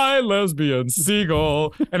high, lesbian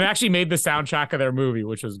seagull, and it actually made the soundtrack of their movie,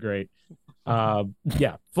 which was great.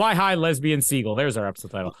 Yeah, fly high, lesbian seagull. There's our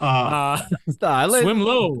episode title. Swim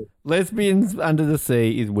low. Lesbians Under the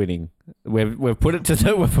Sea is winning. We've put it to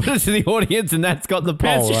the audience, and that's got the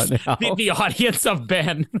poll right now. The audience of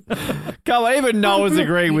Ben. Come on, even Noah's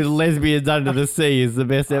agreeing with Lesbians Under the Sea is the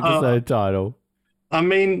best episode title. I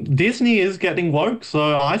mean, Disney is getting woke,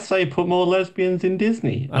 so I say put more lesbians in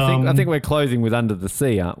Disney. I think we're closing with Under the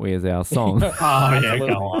Sea, aren't we, as our song? Oh yeah,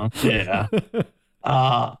 go on. Yeah.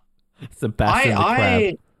 Sebastian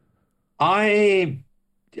the Crab.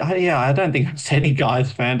 I don't think it's any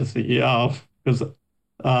guy's fantasy. Because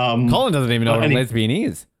Colin doesn't even know what a lesbian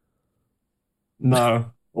is.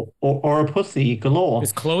 No, or a pussy galore.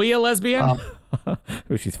 Is Chloe a lesbian?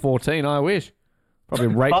 Well, she's 14. I wish. Probably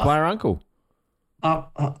raped by her uncle. Yeah,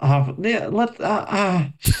 let's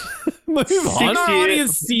move on. Our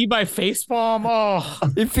audience see my facepalm. Oh,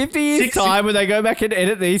 in 50 years' time, when they go back and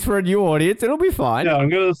edit these for a new audience, it'll be fine. Yeah, I'm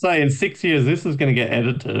gonna say in 6 years this is gonna get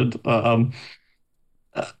edited. But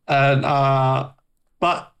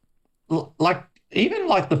like even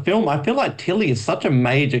like the film, I feel like Tilly is such a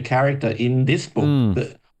major character in this book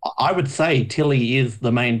that I would say Tilly is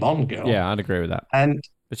the main Bond girl. Yeah, I'd agree with that.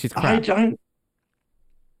 But she's crap. I don't.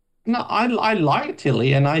 No, I like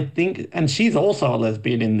Tilly, and I think, and she's also a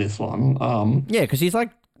lesbian in this one. Yeah, because she's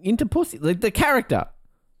like into pussy, like the character.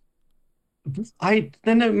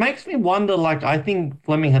 Then it makes me wonder. Like, I think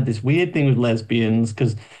Fleming had this weird thing with lesbians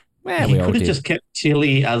because he could have just kept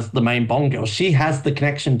Tilly as the main Bond girl. She has the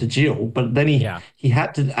connection to Jill, but then he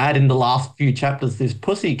had to add in the last few chapters this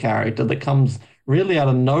pussy character that comes really out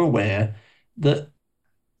of nowhere. That.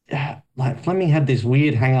 Like Fleming had this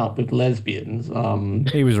weird hang up with lesbians.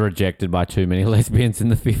 He was rejected by too many lesbians in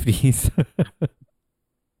the 50s.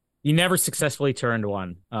 He never successfully turned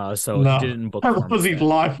one, so he didn't book. That was his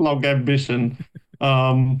lifelong ambition.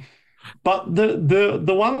 But the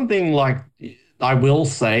one thing, like, I will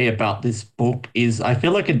say about this book is I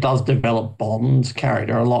feel like it does develop Bond's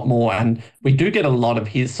character a lot more, and we do get a lot of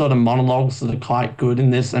his sort of monologues that are quite good in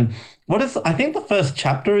this. And I think the first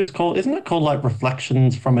chapter is called, isn't it called like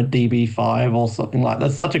Reflections from a DB5 or something like that?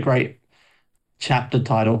 That's such a great chapter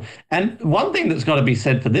title. And one thing that's got to be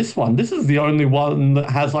said for this one, this is the only one that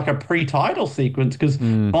has like a pre-title sequence because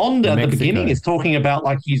Bond at the beginning is talking about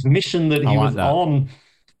like his mission that he was on.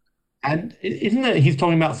 And isn't it, he's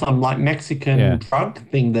talking about some like Mexican drug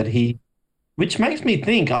thing which makes me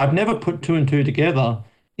think, I've never put two and two together.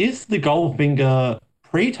 Is the Goldfinger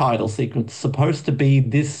pre-title sequence supposed to be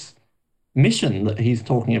this mission that he's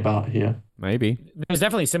talking about here? Maybe. There's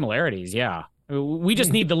definitely similarities, yeah. We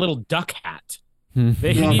just need the little duck hat.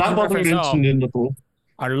 That wasn't mentioned in the book.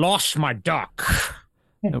 I lost my duck.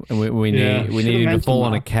 And we need him to fall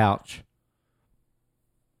on a couch.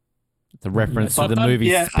 It's a reference to the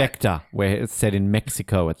movie Spectre, where it's set in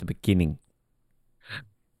Mexico at the beginning.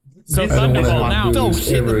 So Thunderball now. Oh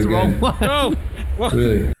shit, that's the wrong one. Whoa.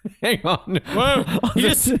 Really? Hang on. Whoa.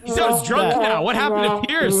 He sounds drunk now. What happened to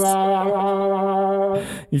Pierce?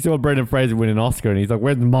 He saw Brendan Fraser win an Oscar and he's like,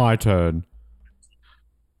 when's my turn?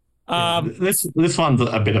 This one's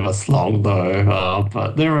a bit of a slog though,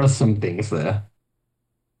 but there are some things there.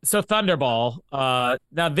 So Thunderball.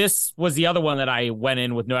 Now this was the other one that I went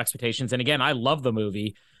in with no expectations, and again, I love the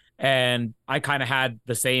movie, and I kind of had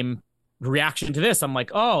the same reaction to this. I'm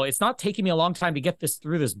like, oh, it's not taking me a long time to get this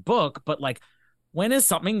through this book, but like, when is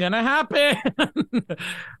something gonna happen?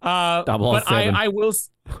 But I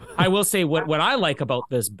will say what I like about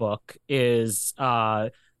this book is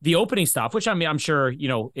the opening stuff, which I mean, I'm sure, you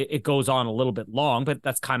know, it goes on a little bit long, but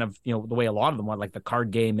that's kind of, you know, the way a lot of them want, like the card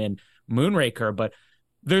game and Moonraker. But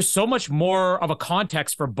there's so much more of a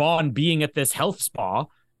context for Bond being at this health spa,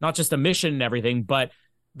 not just a mission and everything, but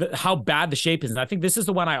how bad the shape is. And I think this is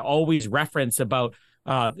the one I always reference about,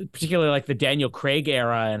 particularly like the Daniel Craig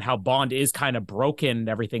era and how Bond is kind of broken and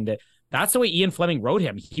everything. That's the way Ian Fleming wrote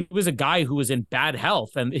him. He was a guy who was in bad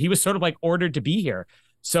health, and he was sort of like ordered to be here.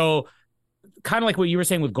 So kind of like what you were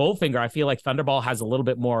saying with Goldfinger, I feel like Thunderball has a little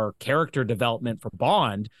bit more character development for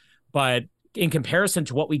Bond, but in comparison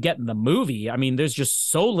to what we get in the movie, I mean, there's just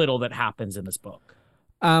so little that happens in this book.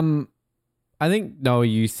 I think, Noah,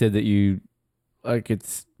 you said that you, like,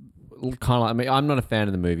 it's kind of like, I mean, I'm not a fan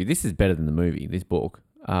of the movie. This is better than the movie, this book.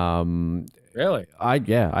 Really? I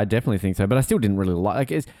definitely think so, but I still didn't really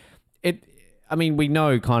like it. I mean, we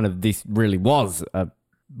know kind of this really was a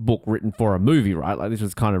book written for a movie, right? Like, this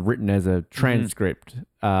was kind of written as a transcript.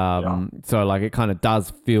 So like it kind of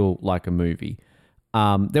does feel like a movie.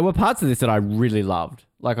 There were parts of this that I really loved.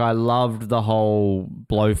 Like, I loved the whole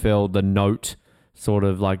Blofeld, the note, sort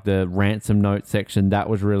of like the ransom note section. That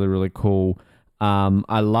was really, really cool.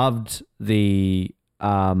 I loved the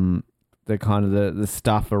kind of the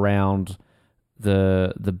stuff around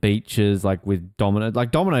the beaches, like with Domino.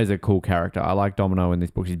 Like, Domino's a cool character. I like Domino in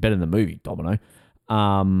this book. She's better in the movie, Domino.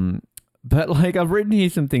 But like, I've written here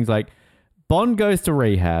some things like Bond goes to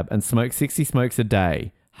rehab and smokes 60 smokes a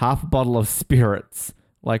day, half a bottle of spirits.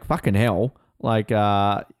 Like, fucking hell. Like,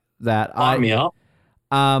 that. Line me up.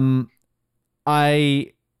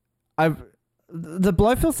 The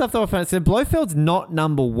Blofeld stuff that I found, so Blofeld's not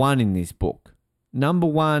number one in this book. Number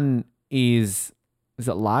one is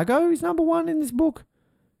it Largo is number one in this book?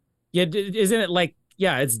 Yeah, isn't it like,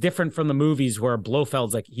 yeah, it's different from the movies where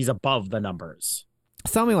Blofeld's like, he's above the numbers.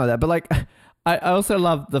 Something like that. But like, I also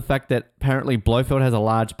love the fact that apparently Blofeld has a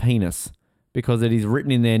large penis, because it is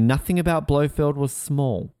written in there, nothing about Blofeld was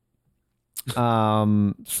small.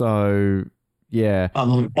 So yeah.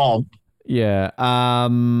 Bob. Yeah.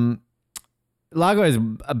 Largo is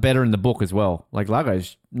better in the book as well. Like, Largo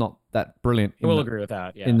is not that brilliant. We'll agree with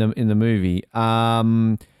that. Yeah. In the movie. But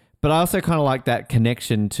I also kind of like that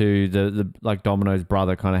connection to the like Domino's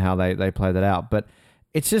brother, kind of how they play that out. But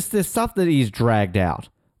it's just the stuff that he's dragged out.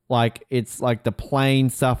 Like, it's like the plane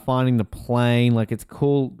stuff, finding the plane. Like, it's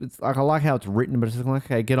cool. It's like, I like how it's written, but it's just like,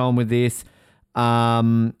 okay, get on with this.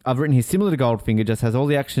 I've written here similar to Goldfinger, just has all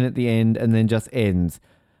the action at the end and then just ends.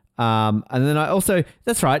 And then I also,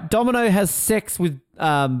 that's right, Domino has sex with,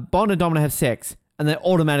 Bond and Domino have sex, and they're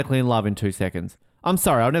automatically in love in 2 seconds. I'm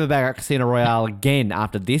sorry, I'll never back out Casino Royale again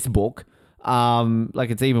after this book. Like,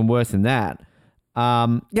 it's even worse than that.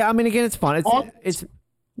 Yeah, I mean, again, it's fun.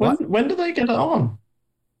 When do they get it on?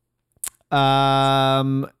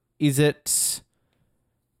 Is it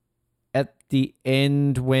at the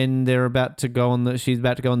end when they're about to go she's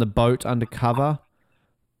about to go on the boat undercover,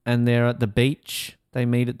 and they're at the beach? They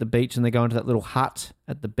meet at the beach and they go into that little hut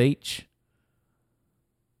at the beach.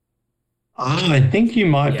 I think you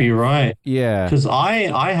might be right. Yeah. Because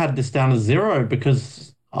I had this down as 0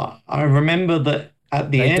 because I remember that at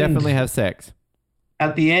the end... They definitely have sex.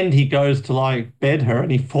 At the end, he goes to, like, bed her and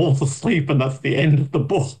he falls asleep, and that's the end of the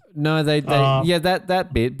book. No, they yeah,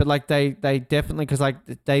 that bit, but like they definitely, because like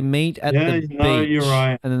they meet at the beach, you're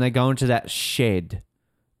right, and then they go into that shed.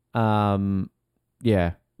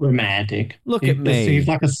 Yeah. Romantic. Look at me. He's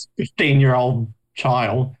like a 15-year-old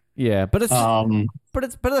child. Yeah, but it's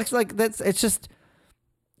like it's just,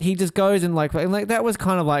 he just goes and like that was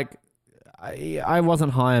kind of like, I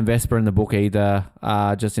wasn't high on Vesper in the book either,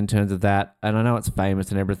 just in terms of that, and I know it's famous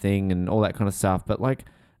and everything and all that kind of stuff, but like,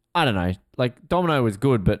 I don't know, like Domino was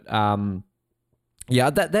good, but yeah,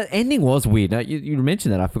 that ending was weird. Now, you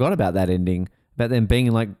mentioned that, I forgot about that ending, about them being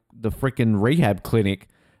in like the freaking rehab clinic,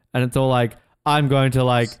 and it's all like, I'm going to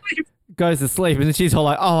like, goes to sleep, and then she's all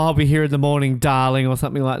like, oh, I'll be here in the morning, darling, or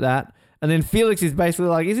something like that. And then Felix is basically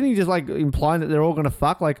like, isn't he just like implying that they're all going to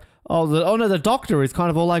fuck? Like, oh no, the doctor is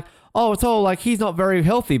kind of all like, oh, it's all like, he's not very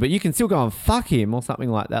healthy, but you can still go and fuck him or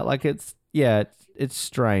something like that. Like, it's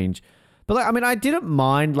strange. But like, I mean, I didn't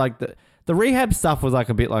mind like the rehab stuff was like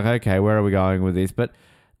a bit like, okay, where are we going with this? But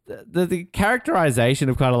the characterization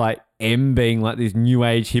of kind of like M being like this new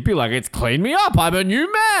age hippie, like, it's cleaned me up, I'm a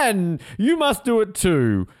new man, you must do it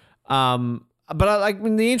too. But I like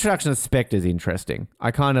when the introduction of Spectre is interesting.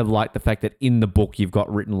 I kind of like the fact that in the book you've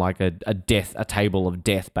got written like a table of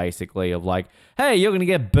death, basically, of like, hey, you're going to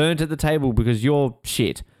get burnt at the table because you're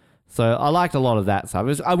shit. So I liked a lot of that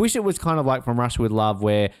stuff. I wish it was kind of like from Russia with Love,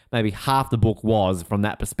 where maybe half the book was from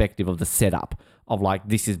that perspective of the setup of like,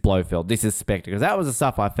 this is Blofeld, this is Spectre, because that was the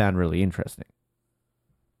stuff I found really interesting.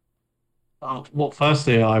 Well,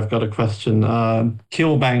 firstly, I've got a question.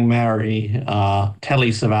 Kill, Bang, Marry, Telly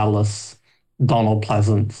Savalas, Donald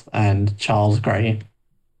Pleasance, and Charles Gray.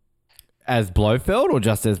 As Blofeld or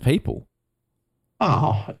just as people?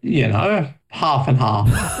 Oh, half and half.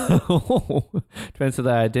 Depends who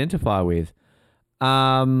they identify with.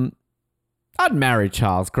 I'd marry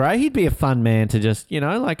Charles Gray. He'd be a fun man to just, take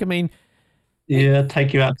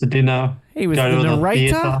you out to dinner. He was the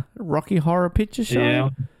narrator, Rocky Horror Picture Show. Yeah.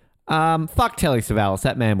 Fuck Telly Savalas.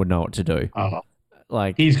 That man would know what to do. Oh,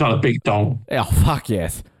 he's got a big dong. Oh, fuck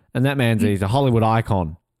yes. And that he's a Hollywood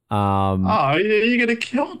icon. You're going to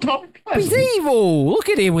kill Donald Pleasance? He's evil. Look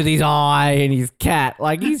at him with his eye and his cat.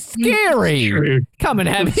 Like, he's scary. Come and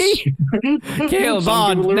have me. Kill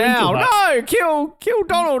Bond now. No, kill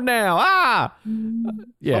Donald now.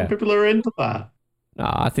 Yeah. Some people are into that.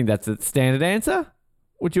 No, I think that's a standard answer.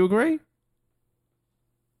 Would you agree?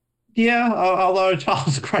 Yeah, although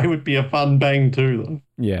Charles Gray would be a fun bang too, though.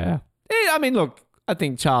 Yeah. Look, I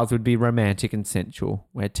think Charles would be romantic and sensual,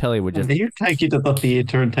 where Telly would just... He'd take you to the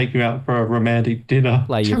theatre and take you out for a romantic dinner.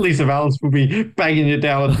 Telly Savalas would be banging you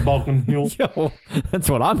down at Balkan Hill. Yeah, well, that's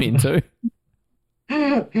what I'm into.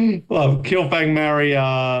 Well, Kill, Bang, Marry,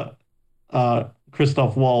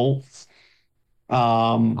 Christoph Waltz.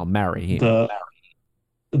 I'll marry him.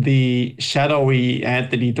 The shadowy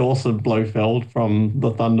Anthony Dawson Blofeld from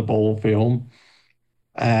the Thunderball film,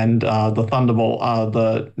 and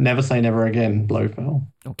the Never Say Never Again Blofeld.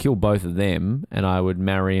 I'll kill both of them, and I would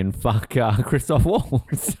marry and fuck Christoph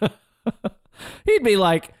Waltz.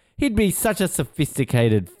 He'd be such a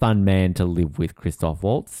sophisticated, fun man to live with, Christoph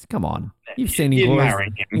Waltz. Come on. You've seen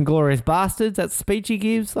Inglourious Bastards, that speech he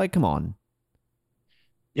gives? Like, come on.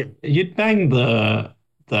 You'd bang the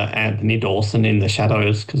Anthony Dawson in the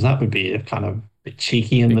shadows, because that would be a kind of bit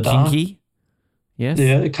cheeky in the dark. Kinky. Yes.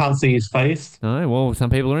 Yeah, you can't see his face. No, well,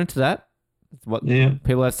 some people are into that. That's what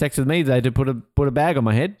people have sex with me. They do put a bag on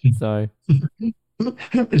my head. So,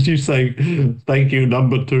 as you say, thank you,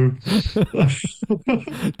 number 2.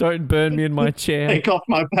 Don't burn me in my chair. Take off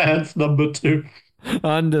my pants, number 2.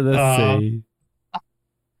 Under the sea.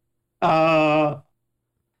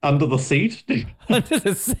 Under the seat. Under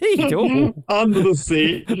the seat. Ooh. Under the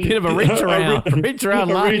seat. A bit of a reach around. Reach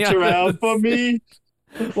around for me.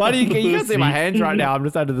 Why do you can't see my hands right now? I'm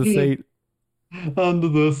just under the seat. Under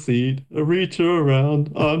the seat. A reach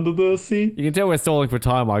around under the seat. You can tell we're stalling for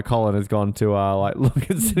time while Colin has gone to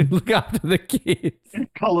look after the kids.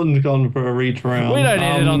 Colin's gone for a reach around. We don't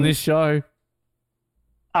edit on this show.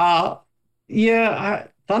 Thunderball,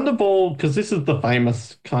 because this is the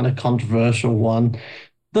famous kind of controversial one.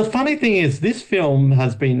 The funny thing is, this film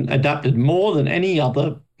has been adapted more than any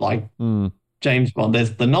other, James Bond.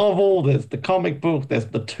 There's the novel, there's the comic book, there's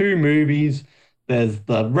the 2 movies, there's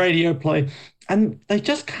the radio play, and they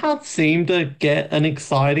just can't seem to get an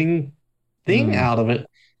exciting thing out of it.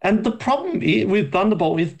 And the problem with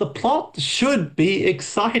Thunderball is the plot should be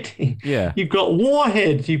exciting. Yeah. You've got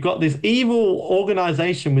warheads, you've got this evil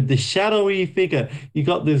organization with this shadowy figure, you've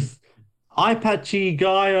got this eye patchy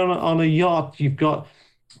guy on a yacht, you've got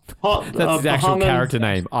hot... That's his actual character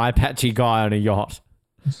name, eye patchy guy on a yacht.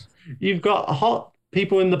 You've got hot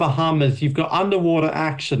people in the Bahamas. You've got underwater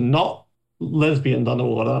action, not lesbians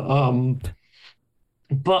underwater.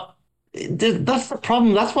 But that's the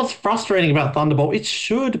problem. That's what's frustrating about Thunderball. It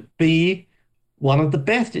should be one of the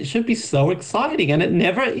best. It should be so exciting, and it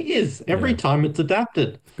never is every time it's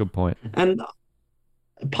adapted. Good point. And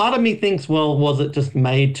part of me thinks, well, was it just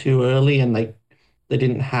made too early and they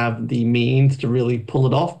didn't have the means to really pull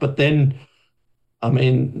it off? But then...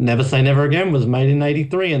 Never Say Never Again was made in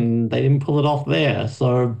 1983 and they didn't pull it off there.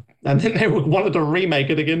 So, and then they wanted to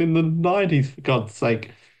remake it again in the 1990s, for God's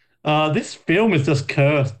sake. This film is just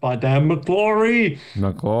cursed by Dan McClory.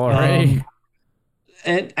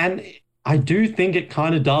 And I do think it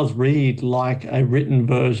kind of does read like a written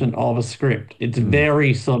version of a script. It's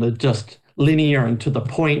very sort of just linear and to the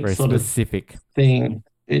point, very sort specific of thing.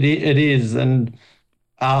 It is. And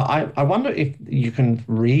I wonder if you can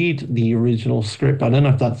read the original script. I don't know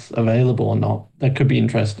if that's available or not. That could be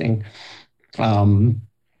interesting. But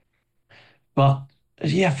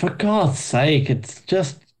yeah, for God's sake, it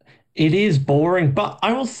is boring. But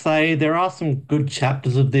I will say there are some good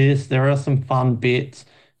chapters of this. There are some fun bits.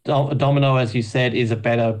 Domino, as you said, is a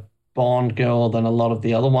better Bond girl than a lot of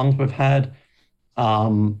the other ones we've had.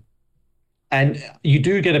 And you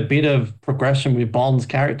do get a bit of progression with Bond's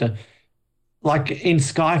character. Like in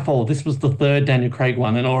Skyfall, this was the third Daniel Craig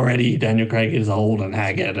one, and already Daniel Craig is old and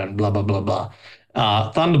haggard and blah, blah, blah, blah.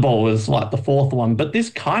 Thunderball was like the fourth one, but this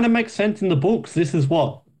kind of makes sense in the books. This is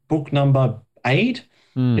what, book number 8?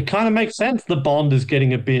 It kind of makes sense. The Bond is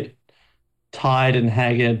getting a bit tired and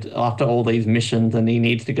haggard after all these missions, and he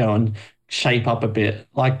needs to go and shape up a bit.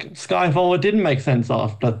 Like Skyfall, it didn't make sense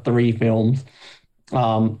after 3 films.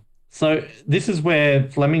 So this is where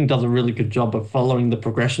Fleming does a really good job of following the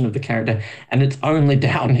progression of the character, and it's only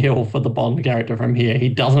downhill for the Bond character from here. He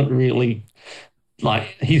doesn't really,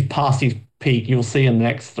 like, he's past his peak. You'll see in the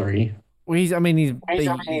next 3. Well, he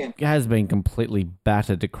has been completely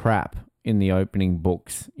battered to crap in the opening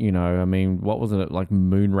books. You know, I mean, what was it like?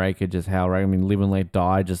 Moonraker, just how, I mean, Live and Let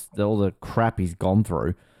Die, just all the crap he's gone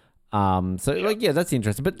through. That's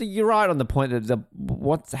interesting. But you're right on the point that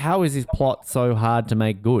how is his plot so hard to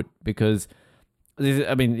make good? Because,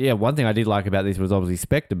 one thing I did like about this was obviously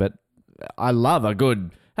Spectre, but I love a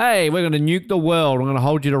good, hey, we're going to nuke the world, we're going to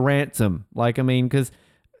hold you to ransom. Like, I mean, because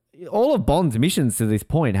all of Bond's missions to this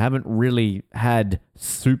point haven't really had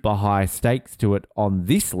super high stakes to it on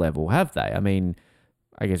this level, have they? I mean,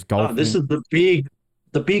 I guess Goldfinger. This is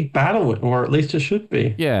the big battle, or at least it should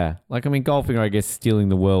be. Yeah, like, I mean, Goldfinger, I guess, stealing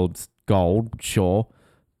the world's gold, sure,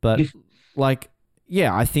 but like,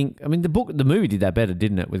 yeah, I think, I mean, the movie did that better,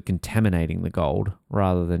 didn't it, with contaminating the gold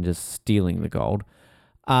rather than just stealing the gold.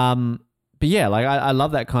 But yeah, like, I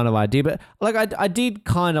love that kind of idea, but like, I did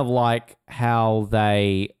kind of like how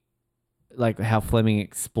Fleming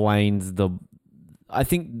explains I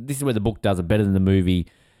think this is where the book does it better than the movie.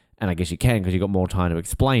 And I guess you can because you got more time to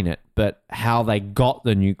explain it. But how they got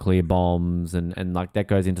the nuclear bombs and like that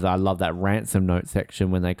goes into I love that ransom note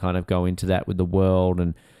section when they kind of go into that with the world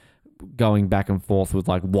and going back and forth with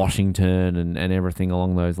like Washington and everything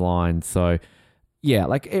along those lines. So yeah,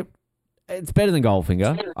 like it's better than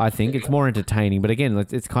Goldfinger. I think it's more entertaining. But again,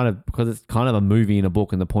 it's kind of because it's kind of a movie in a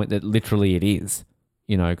book, and the point that literally it is,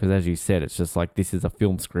 you know, because as you said, it's just like this is a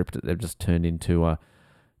film script that they've just turned into a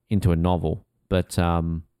novel. But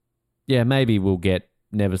yeah, maybe we'll get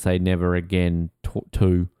Never Say Never Again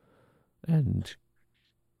 2. And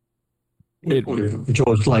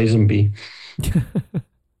George Lazenby.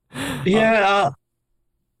 Yeah,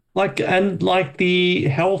 like the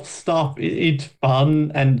health stuff, it's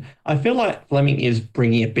fun, and I feel like Fleming is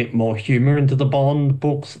bringing a bit more humor into the Bond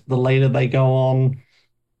books the later they go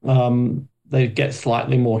on. They get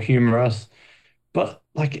slightly more humorous, but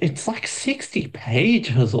like it's like 60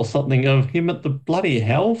 pages or something of him at the bloody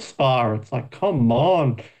health spa. It's like, come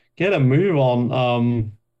on, get a move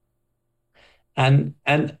on. And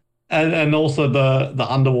also the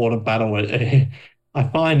underwater battle. I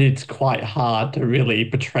find it's quite hard to really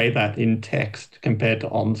portray that in text compared to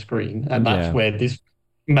on screen, and that's where this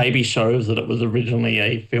maybe shows that it was originally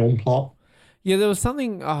a film plot. Yeah, there was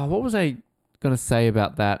something. What was I going to say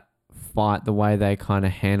about that fight? The way they kind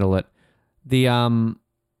of handle it.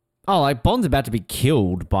 Like Bond's about to be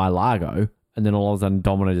killed by Largo, and then all of a sudden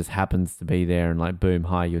Domino just happens to be there, and like, boom,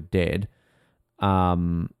 hi, you're dead.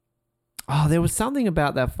 There was something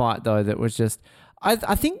about that fight though that was just, I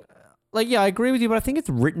think, like, yeah, I agree with you, but I think it's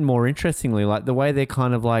written more interestingly, like the way they're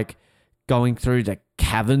kind of like going through the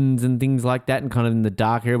caverns and things like that, and kind of in the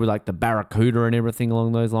dark area with like the Barracuda and everything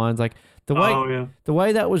along those lines, like. The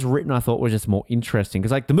way that was written, I thought was just more interesting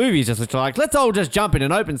because, like, the movie is just like, let's all just jump in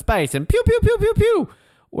an open space and pew pew pew pew pew.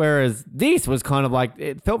 Whereas this was kind of like,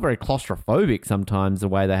 it felt very claustrophobic sometimes, the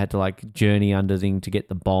way they had to like journey under thing to get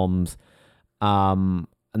the bombs, and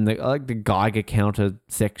the Geiger counter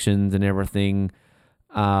sections and everything.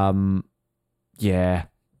 I love the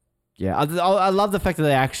fact that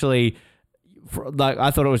they actually, like,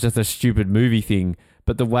 I thought it was just a stupid movie thing.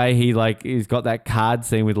 But the way he's got that card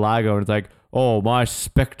scene with Largo, and it's like, oh, my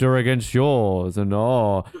spectre against yours, and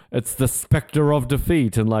oh, it's the spectre of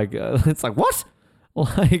defeat, and like, it's like, what?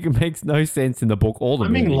 Like, it makes no sense in the book or the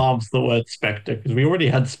movie. Fleming loves the word spectre because we already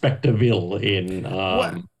had Spectreville in.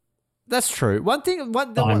 That's true.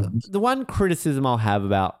 The one criticism I'll have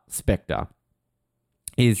about Spectre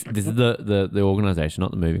is this is the organization, not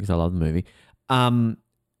the movie, because I love the movie.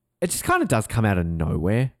 It just kind of does come out of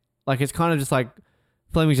nowhere. Like, it's kind of just like.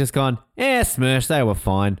 Fleming's just gone, Smirsh, they were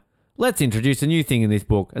fine. Let's introduce a new thing in this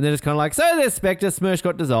book. And they're just kind of like, so there's Spectre, Smirsh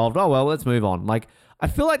got dissolved. Oh, well, let's move on. Like, I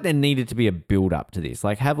feel like there needed to be a build-up to this.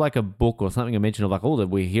 Like, have like a book or something, a mention of like, oh, that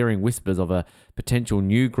we're hearing whispers of a potential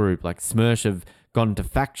new group. Like, Smirsh have gone to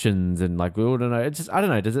factions and like, we all don't know. It's just, I don't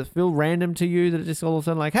know. Does it feel random to you that it's just all of a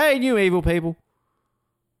sudden like, hey, new evil people?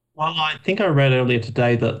 Well, I think I read earlier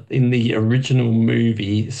today that in the original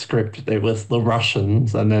movie script there was the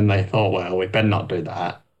Russians, and then they thought, well, we better not do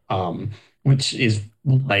that. Which is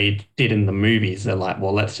what they did in the movies. They're like,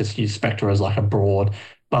 well, let's just use Spectre as like a broad.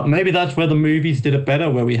 But maybe that's where the movies did it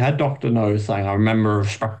better, where we had Doctor No saying, I remember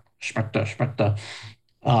Spectre, Spectre.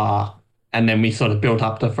 And then we sort of built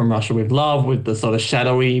up to From Russia with Love with the sort of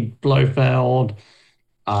shadowy Blofeld.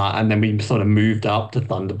 And then we sort of moved up to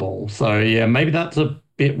Thunderball. So yeah, maybe that's a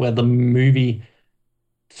bit where the movie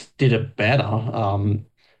did it better.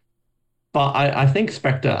 But I think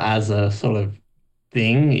Spectre as a sort of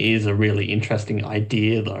thing is a really interesting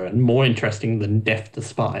idea, though, and more interesting than Death to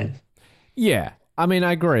Spies. Yeah. I mean,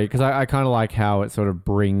 I agree, because I kind of like how it sort of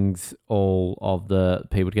brings all of the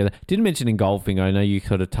people together. Didn't mention engulfing. I know you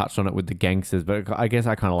sort of touched on it with the gangsters, but I guess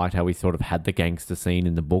I kind of liked how we sort of had the gangster scene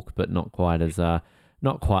in the book, but not quite as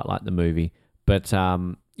not quite like the movie. But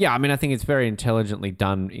yeah, I mean, I think it's very intelligently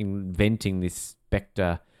done inventing this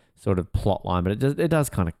Spectre sort of plot line, but it does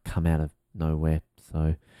kind of come out of nowhere.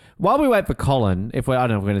 So while we wait for Colin, I don't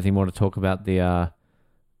know if we've got anything more to talk about the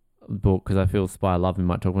book, because I feel Spy Loving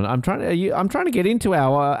might talk about it. I'm trying to get into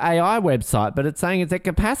our AI website, but it's saying it's at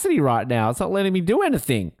capacity right now. It's not letting me do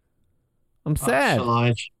anything. I'm sad.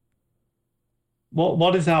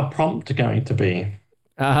 What is our prompt going to be?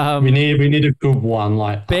 We need a good one.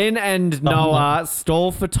 Like Ben and Noah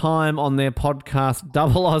stall for time on their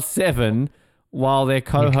podcast 007 while their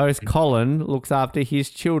co-host Colin looks after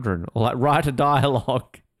his children. Or like write a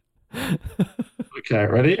dialogue. Okay,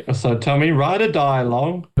 ready? So tell me, write a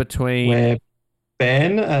dialogue between where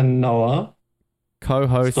Ben and Noah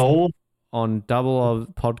co-host on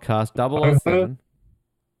podcast 007.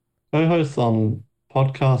 Co-hosts on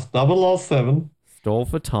podcast 007. Stall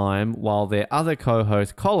for time while their other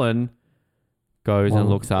co-host Colin goes and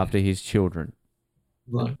looks after his children.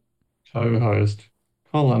 The co-host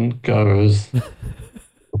Colin goes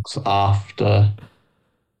looks after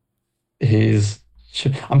his.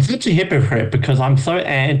 I'm such a hypocrite because I'm so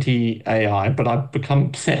anti-AI, but I've become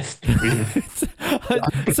obsessed with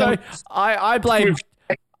it. So I blame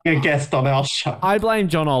a guest on our show. I blame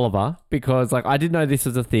John Oliver because I didn't know this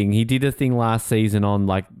was a thing. He did a thing last season on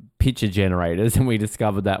picture generators, and we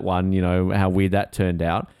discovered that one, how weird that turned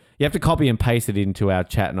out. You have to copy and paste it into our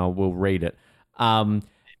chat and we'll read it. And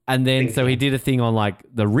then so he did a thing on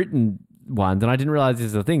the written ones, and I didn't realize this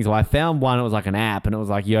was a thing. So I found one, it was an app, and it was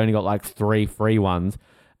you only got 3 free ones.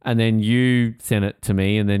 And then you sent it to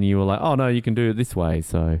me, and then you were like, oh no, you can do it this way.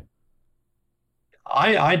 So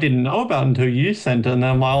I didn't know about it until you sent it, and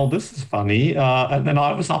then this is funny. And then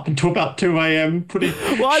I was up until about 2 a.m. putting.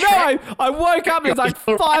 Well, I know. I woke up. There's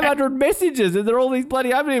 500 messages, and they're all these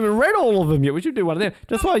bloody. I haven't even read all of them yet. We should do one of them.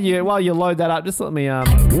 Just while you load that up, just let me. All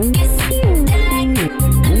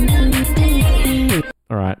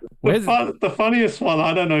right. The funniest one,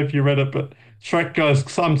 I don't know if you read it, but Shrek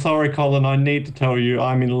goes, I'm sorry, Colin, I need to tell you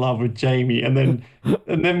I'm in love with Jamie. And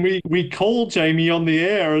then we call Jamie on the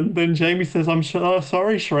air, and then Jamie says, I'm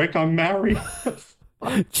sorry, Shrek, I'm married.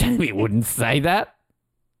 Jamie wouldn't say that.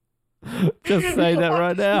 Just say that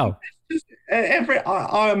right now.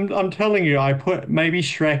 I'm telling you, I put maybe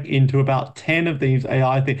Shrek into about 10 of these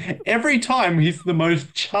AI things. Every time he's the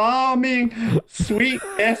most charming, sweet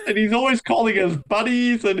guest, and he's always calling us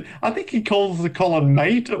buddies, and I think he calls Colin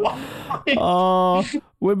mate at one point. Oh,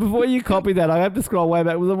 well, before you copy that, I have to scroll way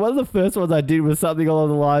back. One of the first ones I did was something along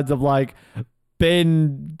the lines of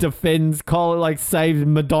Ben defends Colin, saves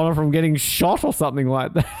Madonna from getting shot or something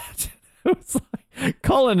like that. It was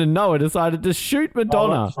Colin and Noah decided to shoot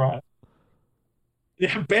Madonna. Oh, that's right.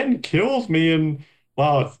 Yeah, Ben kills me, and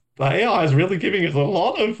wow, the AI is really giving us a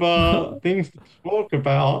lot of things to talk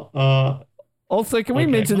about. Also, can we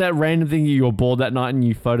mention that random thing you were bored that night and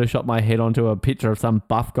you photoshopped my head onto a picture of some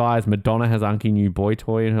buff guy as Madonna has Unky new boy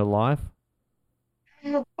toy in her life?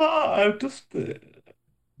 That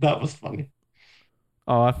was funny.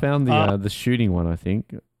 Oh, I found the shooting one, I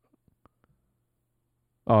think.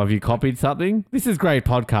 Oh, have you copied something? This is great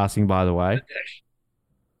podcasting, by the way.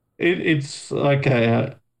 It's okay.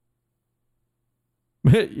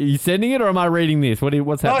 Are you sending it, or am I reading this?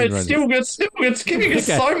 What's happening? It's giving us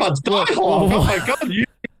so much dialogue. Oh my god, you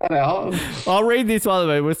that out. I'll read this by the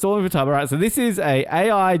way. We're stalling for time. All right, so this is a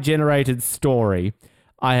AI generated story.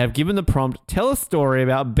 I have given the prompt: tell a story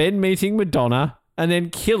about Ben meeting Madonna and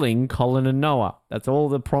then killing Colin and Noah. That's all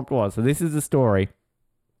the prompt was. So this is the story.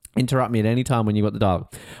 Interrupt me at any time when you got the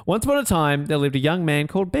dialogue. Once upon a time, there lived a young man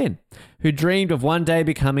called Ben, who dreamed of one day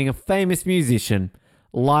becoming a famous musician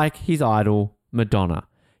like his idol, Madonna.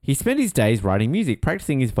 He spent his days writing music,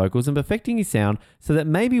 practicing his vocals and perfecting his sound so that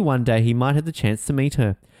maybe one day he might have the chance to meet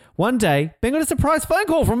her. One day, Ben got a surprise phone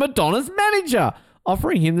call from Madonna's manager,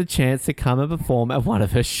 offering him the chance to come and perform at one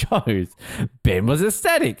of her shows. Ben was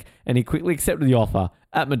ecstatic, and he quickly accepted the offer.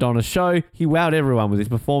 At Madonna's show, he wowed everyone with his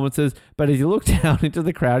performances, but as he looked out into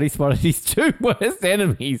the crowd, he spotted his two worst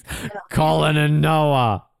enemies, Colin and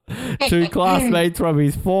Noah. Two classmates from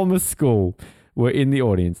his former school were in the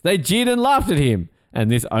audience. They jeered and laughed at him,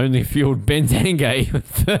 and this only fueled Ben's anger even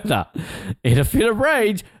further. In a fit of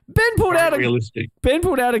rage, Ben pulled out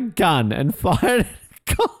a gun and fired at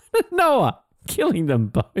Colin and Noah, killing them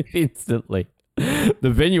both instantly. The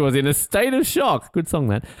venue was in a state of shock. Good song,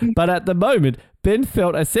 that. But at the moment, Ben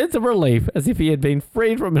felt a sense of relief as if he had been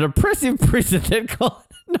freed from an oppressive prison that Colin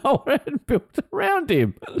and Noah had built around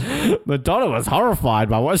him. Madonna was horrified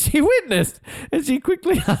by what she witnessed, and she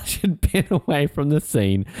quickly ushered Ben away from the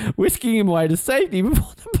scene, whisking him away to safety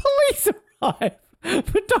before the police arrived.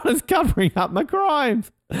 Madonna's covering up my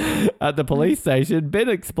crimes. At the police station, Ben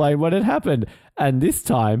explained what had happened, and this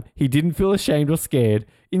time he didn't feel ashamed or scared.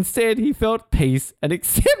 Instead, he felt peace and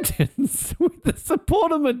acceptance with the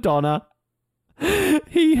support of Madonna.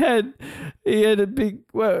 He had a big,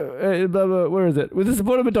 where is it? With the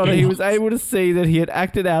support of Madonna, he was able to see that he had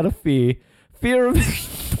acted out of fear of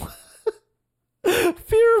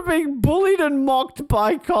being bullied and mocked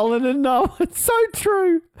by Colin and Noah. It's so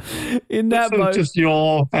true. In that moment, just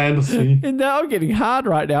your fantasy. I'm getting hard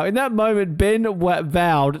right now. In that moment, Ben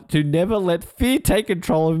vowed to never let fear take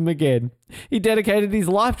control of him again. He dedicated his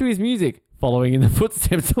life to his music, following in the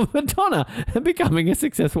footsteps of Madonna and becoming a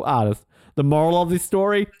successful artist. The moral of this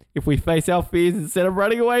story: if we face our fears instead of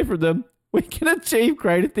running away from them, we can achieve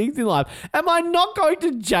greater things in life. Am I not going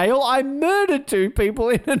to jail? I murdered two people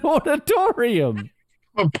in an auditorium.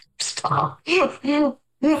 Stop. Wasn't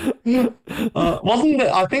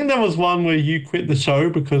there? I think there was one where you quit the show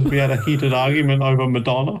because we had a heated argument over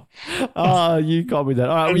Madonna. Oh, you got me that.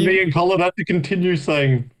 All right, and me and Colin had to continue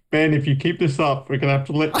saying, Ben, if you keep this up, we're going to have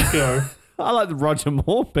to let you go. I like Roger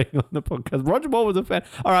Moore being on the podcast. Roger Moore was a fan.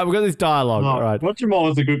 All right, we've got this dialogue. All right. Roger Moore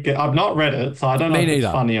was a good guy. I've not read it, so I don't know if it's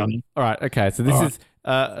funny on it. All right, okay. So this is,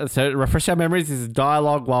 so refresh our memories. This is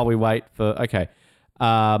dialogue while we wait for, okay.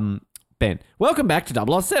 Ben, welcome back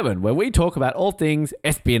to 007, where we talk about all things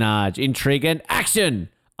espionage, intrigue, and action.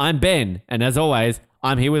 I'm Ben, and as always,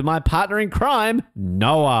 I'm here with my partner in crime,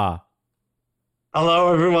 Noah.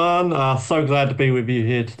 Hello, everyone. So glad to be with you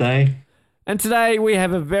here today. And today we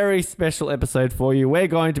have a very special episode for you. We're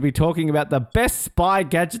going to be talking about the best spy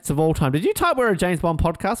gadgets of all time. Did you type we're a James Bond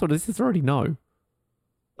podcast, or does this already know?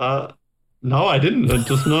 No, I didn't. I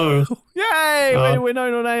just know. Yay! We're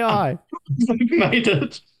known on AI. Made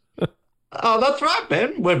it. Oh, that's right,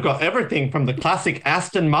 Ben. We've got everything from the classic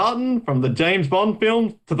Aston Martin, from the James Bond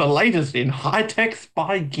films, to the latest in high-tech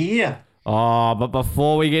spy gear. Oh, but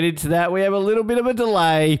before we get into that, we have a little bit of a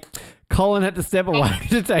delay. Colin had to step away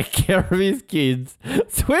to take care of his kids.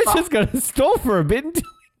 So we're just going to stall for a bit until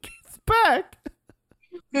he gets back.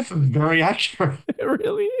 This is very accurate. It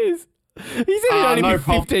really is. He said it'd only be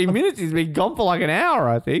 15 minutes. He's been gone for like an hour,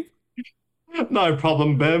 I think. No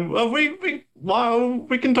problem, Ben. We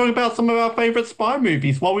can talk about some of our favourite spy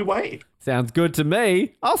movies while we wait. Sounds good to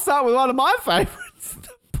me. I'll start with one of my favourites, The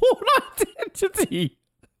Bourne Identity.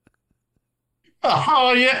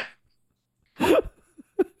 Oh, yeah.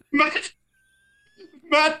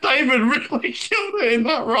 Matt Damon really killed it in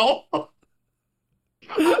that role.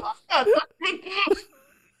 I think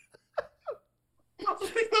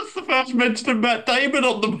that's the first mention of Matt Damon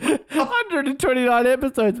on the 129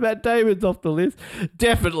 episodes, Matt Damon's off the list.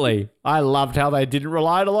 Definitely. I loved how they didn't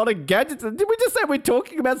rely on a lot of gadgets. Did we just say we're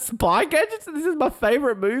talking about spy gadgets and this is my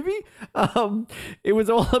favourite movie? It was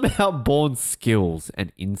all about Bourne's skills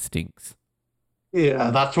and instincts.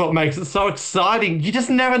 Yeah, that's what makes it so exciting. You just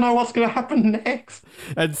never know what's going to happen next.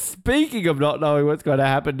 And speaking of not knowing what's going to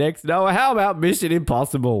happen next, Noah, how about Mission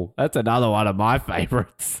Impossible? That's another one of my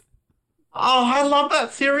favourites. Oh, I love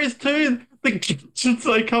that series too. The gadgets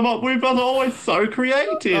they come up with are always so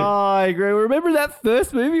creative. Oh, I agree. Remember that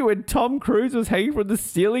first movie when Tom Cruise was hanging from the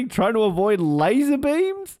ceiling trying to avoid laser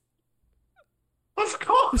beams? Of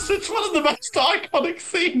course, it's one of the most iconic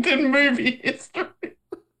scenes in movie history.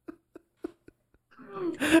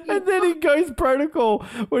 And then he goes protocol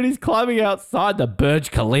when he's climbing outside the Burj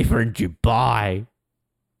Khalifa in Dubai.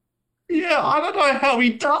 Yeah, I don't know how he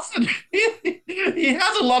does it. He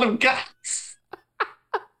has a lot of guts.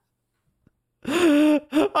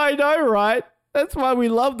 I know, right? That's why we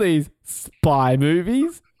love these spy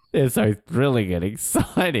movies. They're so thrilling and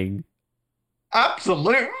exciting.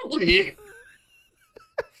 Absolutely.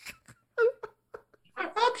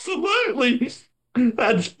 Absolutely.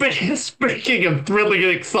 And speaking of thrilling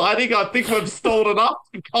and exciting, I think we've stalled enough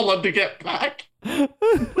for Colin to get back.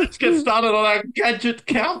 Let's get started on our gadget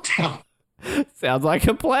countdown. Sounds like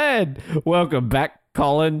a plan. Welcome back,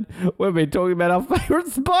 Colin. We've been talking about our favourite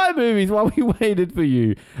spy movies while we waited for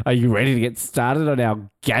you. Are you ready to get started on our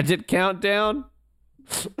gadget countdown?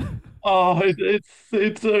 Oh,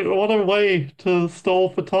 it's what a way to stall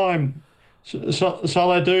for time.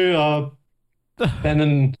 Shall I do Ben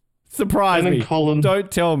and Surprise Ben me. and Colin? Don't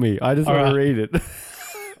tell me. I just want to read it.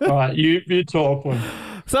 All right, you talk one.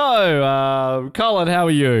 So, Colin, how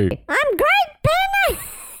are you? I'm great, Ben.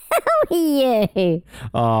 How are you?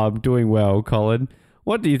 Oh, I'm doing well, Colin.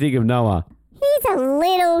 What do you think of Noah? He's a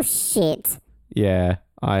little shit. Yeah,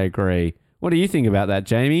 I agree. What do you think about that,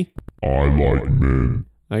 Jamie? I like men.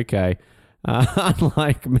 Okay.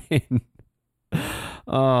 Unlike men.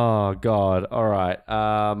 Oh, God. All right.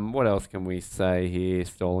 What else can we say here?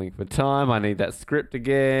 Stalling for time. I need that script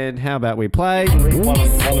again. How about we play?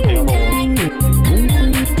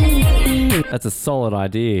 That's a solid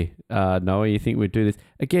idea, Noah. You think we'd do this?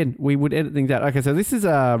 Again, we would edit things out. Okay, so this is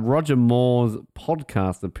Roger Moore's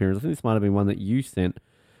podcast appearance. I think this might have been one that you sent.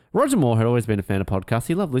 Roger Moore had always been a fan of podcasts.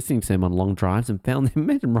 He loved listening to them on long drives and found them.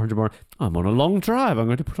 Imagine Roger Moore, I'm on a long drive. I'm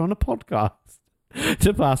going to put on a podcast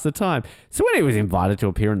to pass the time. So when he was invited to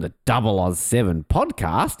appear in the 007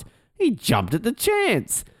 podcast, he jumped at the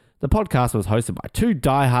chance. The podcast was hosted by two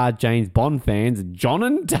diehard James Bond fans, John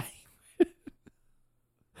and Dave.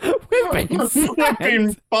 We've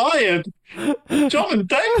been fired. John and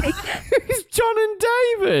David. Who's John and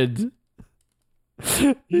David?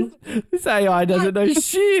 This AI doesn't know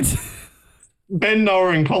shit. Ben, Noah,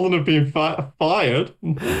 and Colin have been fired.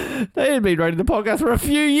 They had been running the podcast for a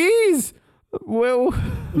few years. Well,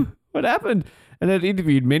 what happened? And they'd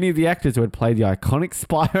interviewed many of the actors who had played the iconic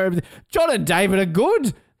spy. John and David are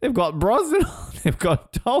good. They've got Brosnan. They've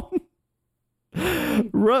got Tom.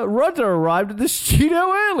 Roger arrived at the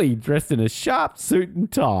studio early, dressed in a sharp suit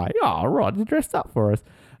and tie. Oh, Roger dressed up for us.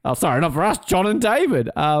 Oh, sorry, not for us, John and David.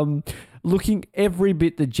 Looking every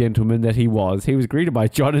bit the gentleman that he was greeted by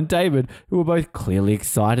John and David, who were both clearly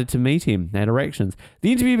excited to meet him. They had erections.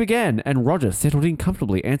 The interview began, and Roger settled in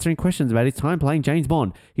comfortably, answering questions about his time playing James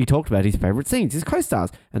Bond. He talked about his favourite scenes, his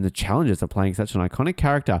co-stars, and the challenges of playing such an iconic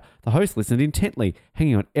character. The host listened intently,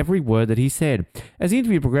 hanging on every word that he said. As the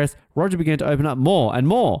interview progressed, Roger began to open up more and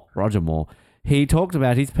more. Roger Moore. He talked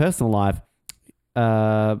about his personal life,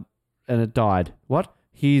 and it died. What?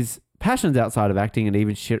 His passions outside of acting, and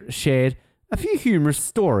even shared a few humorous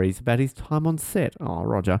stories about his time on set. Oh,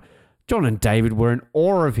 Roger. John and David were in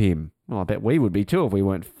awe of him. Well, I bet we would be too if we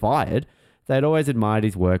weren't fired. They'd always admired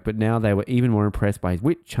his work, but now they were even more impressed by his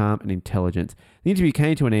wit, charm, and intelligence. The interview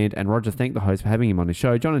came to an end, and Roger thanked the host for having him on his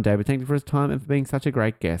show. John and David thanked him for his time and for being such a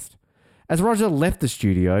great guest. As Roger left the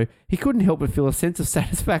studio, he couldn't help but feel a sense of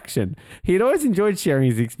satisfaction. He had always enjoyed sharing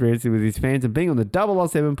his experiences with his fans, and being on the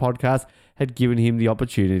 007 podcast had given him the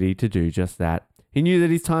opportunity to do just that. He knew that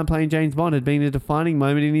his time playing James Bond had been a defining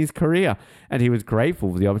moment in his career, and he was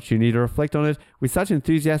grateful for the opportunity to reflect on it with such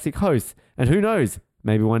enthusiastic hosts. And who knows,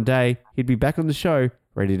 maybe one day he'd be back on the show,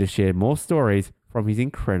 ready to share more stories from his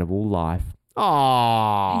incredible life.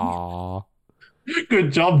 Aww.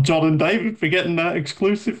 Good job, John and David, for getting that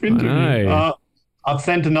exclusive interview. I've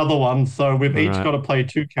sent another one, so we've each got to play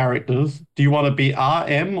two characters. Do you want to be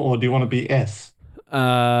RM or do you want to be S? I'll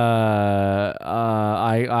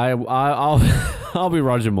be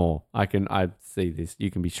Roger Moore. I see this. You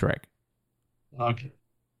can be Shrek. Okay.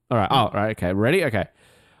 All right. Oh, right. Okay. Ready? Okay.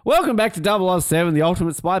 Welcome back to 007, the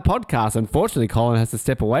Ultimate Spy podcast. Unfortunately, Colin has to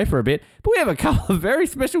step away for a bit, but we have a couple of very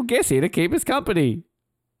special guests here to keep us company.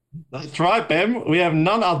 That's right, Ben. We have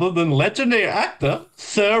none other than legendary actor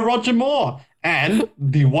Sir Roger Moore and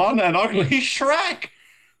the one and only Shrek.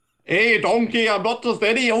 Hey, donkey, I'm not just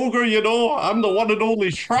any ogre, you know. I'm the one and only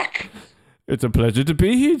Shrek. It's a pleasure to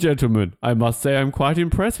be here, gentlemen. I must say I'm quite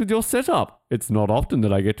impressed with your setup. It's not often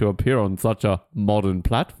that I get to appear on such a modern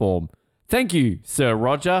platform. Thank you, Sir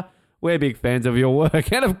Roger. We're big fans of your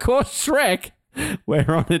work. And of course, Shrek, we're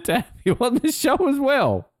honoured to have you on the show as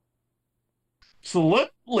well.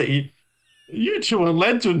 Absolutely. You two are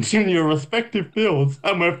legends in your respective fields,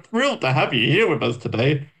 and we're thrilled to have you here with us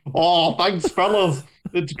today. Oh, thanks, fellas.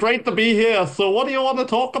 It's great to be here. So what do you want to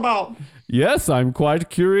talk about? Yes, I'm quite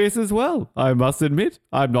curious as well. I must admit,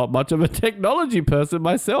 I'm not much of a technology person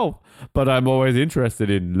myself, but I'm always interested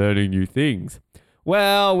in learning new things.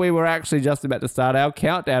 Well, we were actually just about to start our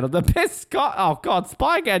countdown of the best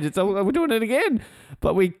spy gadgets. So we're doing it again.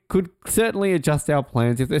 But we could certainly adjust our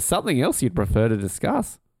plans if there's something else you'd prefer to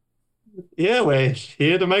discuss. Yeah, we're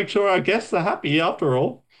here to make sure our guests are happy after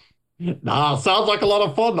all. Nah, sounds like a lot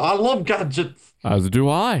of fun. I love gadgets. As do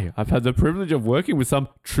I. I've had the privilege of working with some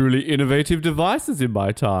truly innovative devices in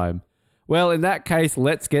my time. Well, in that case,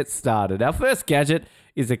 let's get started. Our first gadget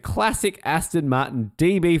is a classic Aston Martin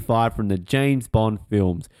DB5 from the James Bond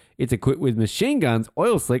films. It's equipped with machine guns,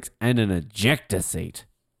 oil slicks, and an ejector seat.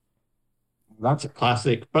 That's a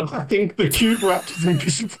classic, but I think the Cube Raptors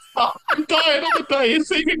Invisible Die Another Day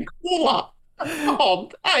is even cooler. Oh,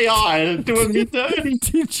 AI doing me dirty.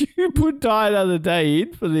 Did you put Die Another Day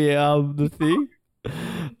in for the thing?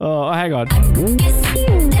 Oh, hang on.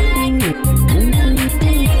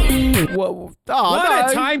 What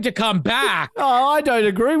a time to come back. Oh, I don't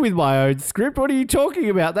agree with my own script. What are you talking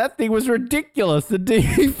about? That thing was ridiculous. The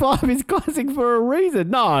D5 is classic for a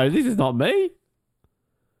reason. No, this is not me.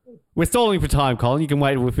 We're stalling for time, Colin. You can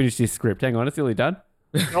wait till we finish this script. Hang on, it's nearly done.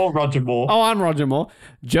 Oh, Roger Moore. Oh, I'm Roger Moore.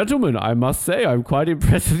 Gentlemen, I must say I'm quite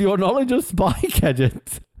impressed with your knowledge of spy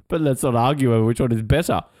gadgets. But let's not argue over which one is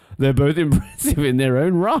better. They're both impressive in their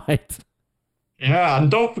own right. Yeah,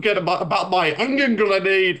 and don't forget about my onion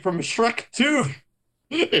grenade from Shrek 2.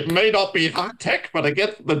 It may not be high tech, but it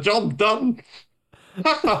gets the job done.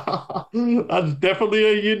 That's definitely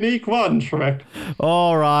a unique one, Shrek.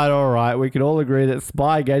 All right. We can all agree that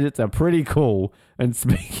spy gadgets are pretty cool. And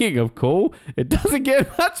speaking of cool, it doesn't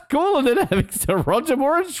get much cooler than having Sir Roger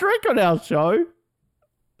Moore and Shrek on our show.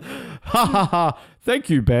 Ha ha ha. Thank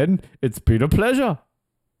you, Ben. It's been a pleasure.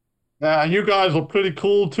 Yeah, you guys are pretty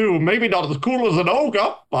cool too. Maybe not as cool as an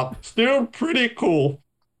ogre, but still pretty cool.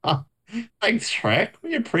 Thanks, Shrek.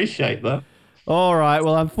 We appreciate that. All right.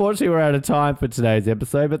 Well, unfortunately, we're out of time for today's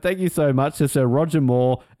episode, but thank you so much to Sir Roger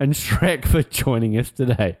Moore and Shrek for joining us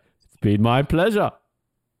today. It's been my pleasure.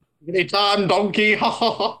 Anytime, donkey.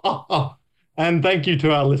 And thank you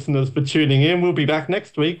to our listeners for tuning in. We'll be back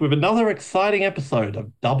next week with another exciting episode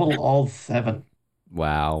of 007.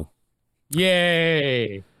 Wow.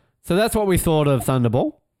 Yay. So that's what we thought of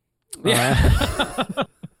Thunderball. Yeah.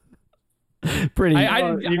 Pretty.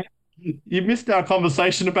 You missed our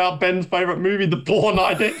conversation about Ben's favorite movie, The Bourne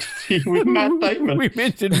Identity, with Matt Damon. We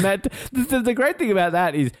mentioned Matt. The great thing about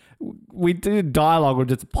that is we did dialogue with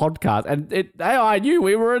just a podcast, and I knew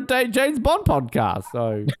we were a James Bond podcast.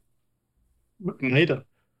 So made it.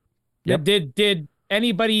 Yep. Did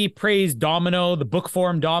anybody praise Domino, the book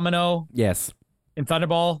form Domino? Yes. In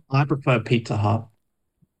Thunderball? I prefer Pizza Hut.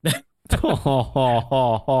 I'm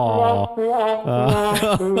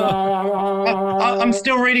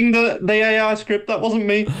still reading the AI script. That wasn't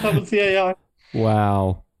me. That was the AI.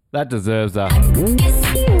 Wow. That deserves a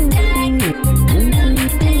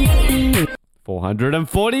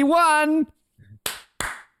 441.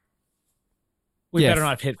 We better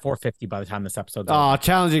not hit 450 by the time this episode's over. Oh,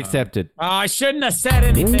 challenge accepted. I shouldn't have said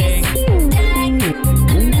anything.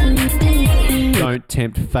 Don't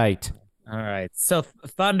tempt fate. All right. So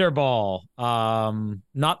Thunderball,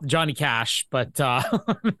 not Johnny Cash, but book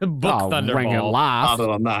Thunderball. Last.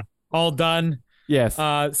 On that. All done. Yes.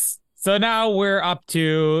 So now we're up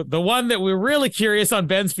to the one that we're really curious on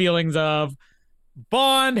Ben's feelings of: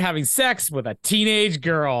 Bond having sex with a teenage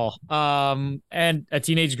girl, and a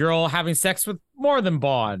teenage girl having sex with more than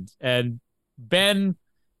Bond, and Ben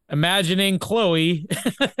imagining Chloe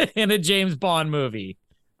in a James Bond movie.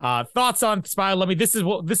 Thoughts on Spy? This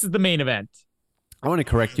is the main event. I want to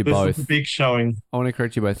correct you both. This is a big showing. I want to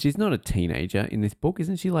correct you both. She's not a teenager in this book,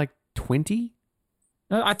 isn't she? Like 20?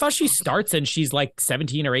 I thought she starts and she's like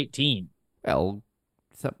 17 or 18. Well,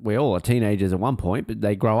 we all are teenagers at one point, but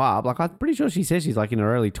they grow up. Like, I'm pretty sure she says she's like in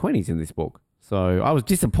her early 20s in this book. So I was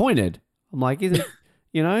disappointed. I'm like, is it,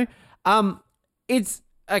 it's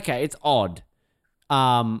okay. It's odd.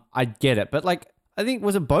 I get it. But like, I think,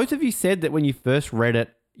 was it both of you said that when you first read it,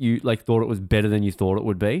 you like thought it was better than you thought it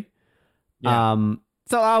would be? Yeah.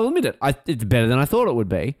 So I'll admit it. It's better than I thought it would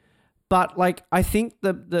be. But like, I think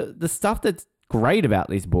the stuff that's great about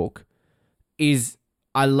this book is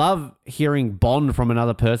I love hearing Bond from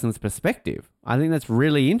another person's perspective. I think that's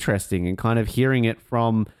really interesting, and kind of hearing it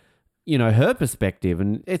from, her perspective.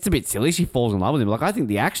 And it's a bit silly. She falls in love with him. Like, I think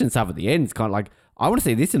the action stuff at the end is kind of like, I want to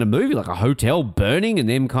see this in a movie, like a hotel burning and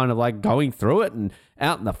them kind of like going through it and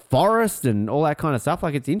out in the forest and all that kind of stuff.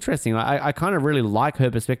 Like, it's interesting. I kind of really like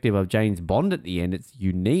her perspective of James Bond at the end. It's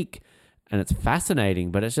unique and it's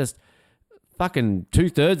fascinating, but it's just fucking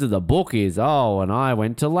 2/3 of the book is, and I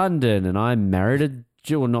went to London and I married a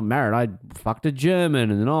Jew, well, not married, I fucked a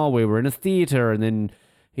German, and then, we were in a theater, and then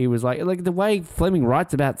he was like the way Fleming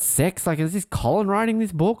writes about sex, like, is this Colin writing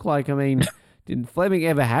this book? Like, I mean, did Fleming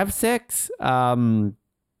ever have sex? It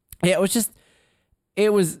was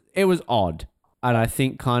odd. And I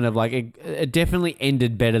think kind of like it definitely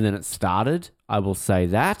ended better than it started. I will say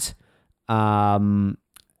that.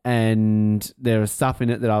 And there was stuff in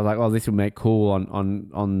it that I was like, oh, this would make cool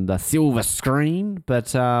on the silver screen.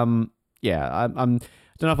 But yeah, I don't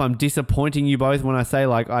know if I'm disappointing you both when I say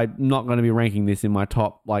like I'm not going to be ranking this in my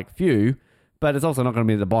top like few, but it's also not going to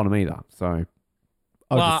be at the bottom either. So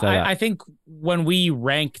I think when we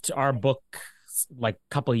ranked our book like a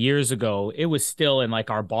couple of years ago, it was still in like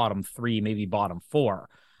our bottom 3, maybe bottom 4.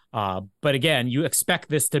 But again, you expect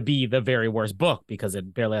this to be the very worst book because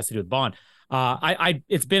it barely has to do with Bond.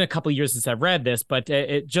 It's been a couple of years since I've read this, but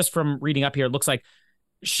it just from reading up here, it looks like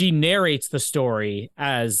she narrates the story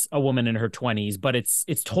as a woman in her 20s, but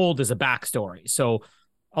it's told as a backstory. So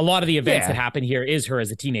a lot of the events that happen here is her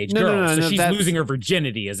as a teenage girl. So she's losing her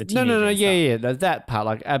virginity as a teenager. Yeah. That part,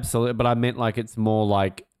 like, absolutely. But I meant like it's more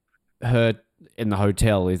like her in the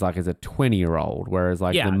hotel is like as a 20-year-old, whereas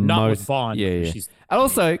like the not most with Bond. Yeah. And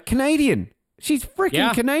also Canadian. She's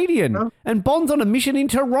freaking Canadian, and Bond's on a mission in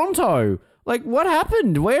Toronto. Like, what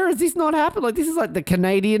happened? Where has this not happened? Like, this is like the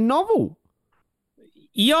Canadian novel.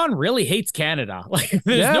 Eon really hates Canada. Like,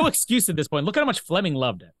 there's no excuse at this point. Look at how much Fleming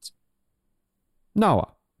loved it. Noah.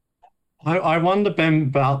 I wonder, Ben,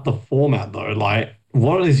 about the format, though. Like,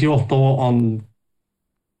 what is your thought on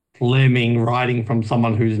Fleming writing from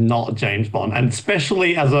someone who's not James Bond, and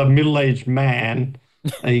especially as a middle-aged man,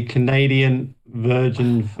 a Canadian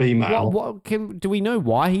virgin female? Do we know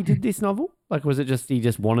why he did this novel? Like, was it just he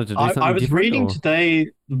just wanted to do something I was different, reading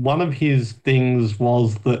today, one of his things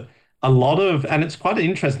was that a lot of, and it's quite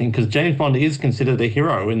interesting because James Bond is considered a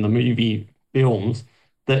hero in the movie films,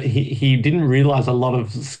 that he didn't realize a lot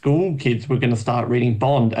of school kids were going to start reading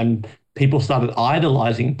Bond and people started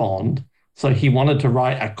idolizing Bond. So he wanted to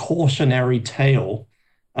write a cautionary tale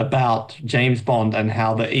about James Bond and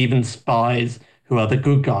how that even spies who are the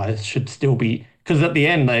good guys should still be, because at the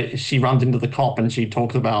end she runs into the cop and she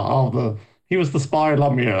talks about, he was the spy who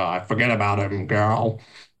loved me. I forget about him, girl.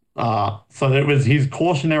 So it was his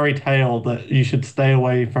cautionary tale that you should stay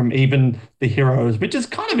away from even the heroes, which is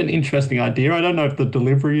kind of an interesting idea. I don't know if the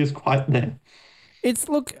delivery is quite there. It's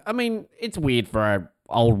weird for an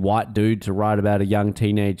old white dude to write about a young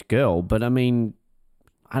teenage girl, but I mean,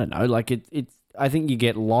 I don't know, like it's I think you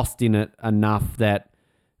get lost in it enough that,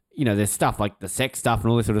 you know, there's stuff like the sex stuff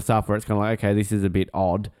and all this sort of stuff where it's kind of like, okay, this is a bit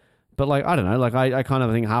odd. But, like, I don't know, like, I kind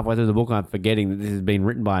of think halfway through the book I'm forgetting that this has been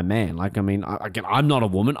written by a man. Like, I mean, I'm not a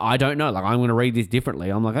woman. I don't know. Like, I'm going to read this differently.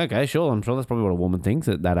 I'm like, okay, sure. I'm sure that's probably what a woman thinks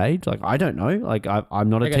at that age. Like, I don't know. Like, I'm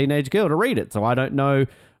not a teenage girl to read it, so I don't know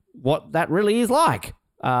what that really is like.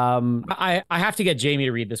 I have to get Jamie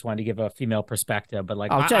to read this one to give a female perspective, but, like,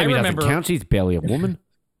 Jamie I remember... doesn't count. She's barely a woman.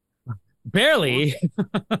 Barely?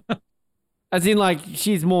 As in, like,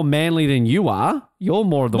 she's more manly than you are. You're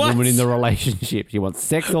more of the woman in the relationship. She wants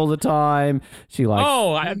sex all the time. She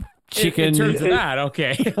likes chicken. In terms of that,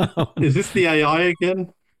 okay. Is this the AI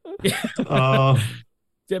again? But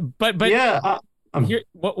yeah. Here,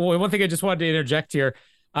 one thing I just wanted to interject here.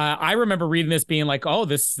 I remember reading this being like, oh,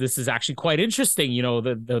 this is actually quite interesting. You know,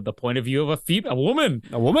 the point of view of a woman.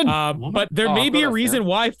 A woman. But there may be a reason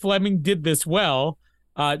why Fleming did this well.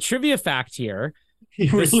 Trivia fact here.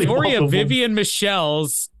 The story of Vivian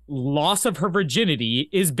Michelle's loss of her virginity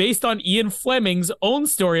is based on Ian Fleming's own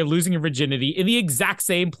story of losing her virginity in the exact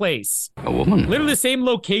same place. A woman? Literally the same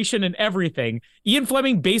location and everything. Ian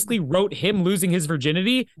Fleming basically wrote him losing his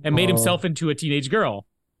virginity and made himself into a teenage girl.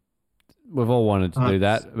 We've all wanted to do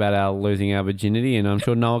that, about our losing our virginity, and I'm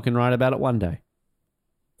sure Noah can write about it one day.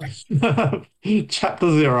 Chapter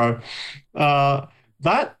 0.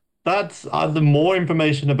 That's the more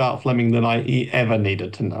information about Fleming than I ever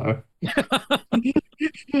needed to know.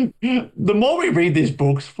 The more we read these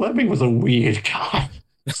books, Fleming was a weird guy.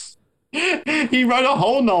 He wrote a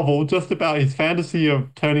whole novel just about his fantasy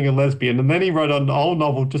of turning a lesbian, and then he wrote a whole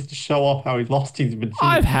novel just to show off how he lost his virginity.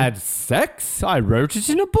 I've had sex. I wrote it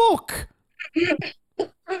in a book.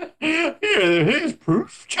 Here's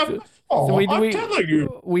proof. Chapter 4. So I'm telling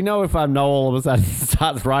you. We know if Noah all of a sudden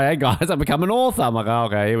starts writing, hey guys, I've become an author. I'm like, oh,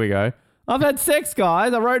 okay, here we go. I've had sex,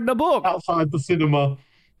 guys. I wrote in a book. Outside the cinema.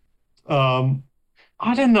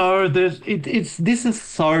 I don't know. This is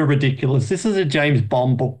so ridiculous. This is a James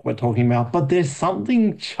Bond book we're talking about, but there's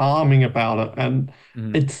something charming about it. And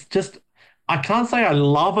it's just, I can't say I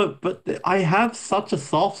love it, but I have such a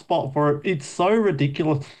soft spot for it. It's so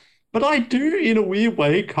ridiculous. But I do, in a weird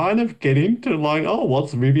way, kind of get into like, oh,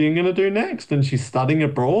 what's Vivian going to do next? And she's studying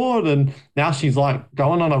abroad, and now she's like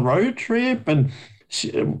going on a road trip, and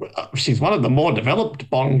she's one of the more developed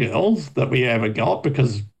Bond girls that we ever got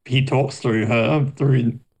because he talks through her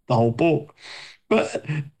through the whole book. But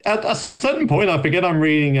at a certain point, I forget I'm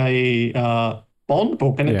reading Bond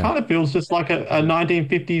book, and it Yeah. kind of feels just like a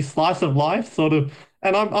 1950s slice of life sort of.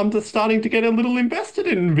 And I'm just starting to get a little invested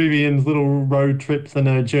in Vivian's little road trips and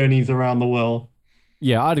her journeys around the world.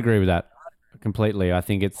 Yeah, I'd agree with that completely. I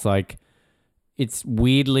think it's like it's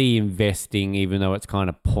weirdly investing, even though it's kind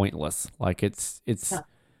of pointless. Like it's.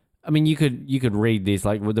 I mean, you could read this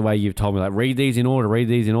like with the way you've told me, like read these in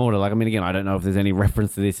order. Like, I mean, again, I don't know if there's any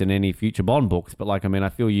reference to this in any future Bond books, but like, I mean, I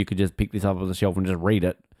feel you could just pick this up off the shelf and just read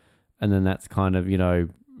it, and then that's kind of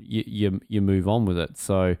you move on with it.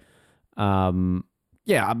 So,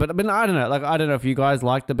 yeah, but I mean, I don't know. Like, I don't know if you guys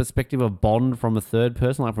like the perspective of Bond from a third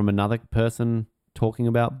person, like from another person talking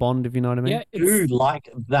about Bond, if you know what I mean. Yeah, I do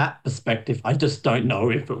like that perspective. I just don't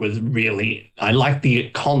know if it was really. I like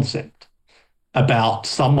the concept about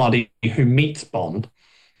somebody who meets Bond.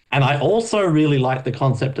 And I also really like the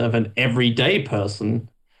concept of an everyday person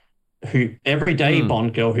everyday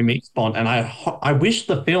Bond girl who meets Bond. And I wish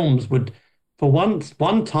the films would, for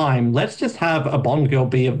one time, let's just have a Bond girl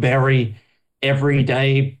be a very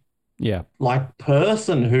everyday like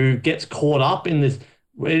person who gets caught up in this.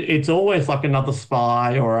 It's always like another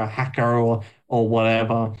spy or a hacker or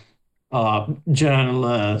whatever.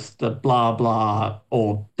 Journalist, blah, blah,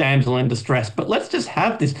 or damsel in distress. But let's just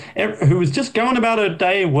have this, who was just going about her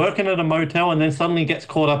day working at a motel and then suddenly gets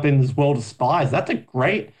caught up in this world of spies. That's a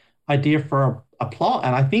great idea for a plot.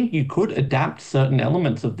 And I think you could adapt certain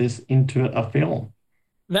elements of this into a film.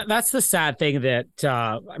 That's the sad thing that,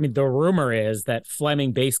 I mean, the rumor is that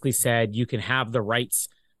Fleming basically said you can have the rights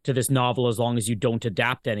to this novel as long as you don't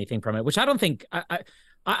adapt anything from it, which I don't think,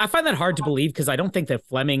 I find that hard to believe because I don't think that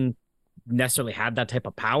Fleming necessarily had that type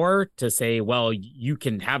of power to say, well, you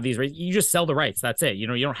can have these rights. You just sell the rights. That's it. You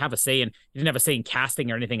don't have a say in, you didn't have a say in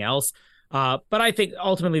casting or anything else. But I think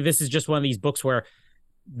ultimately this is just one of these books where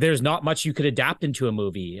there's not much you could adapt into a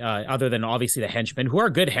movie other than obviously the henchmen, who are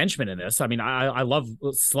good henchmen in this. I mean, I love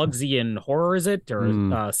Slugsy and Horror, is it? Or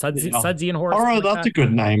Sudsy and Horror? Horror, that's a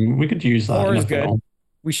good name. We could use that. Horror is good.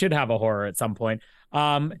 We should have a horror at some point.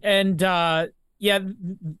 Yeah,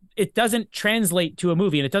 it doesn't translate to a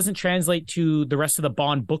movie, and it doesn't translate to the rest of the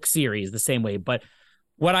Bond book series the same way. But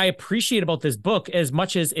what I appreciate about this book, as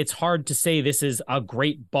much as it's hard to say this is a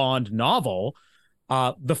great Bond novel,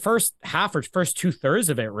 the first half or first 2/3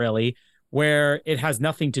 of it, really, where it has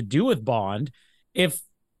nothing to do with Bond, if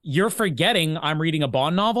you're forgetting I'm reading a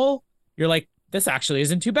Bond novel, you're like, this actually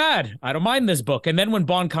isn't too bad. I don't mind this book. And then when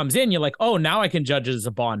Bond comes in, you're like, oh, now I can judge it as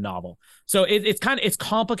a Bond novel. So it's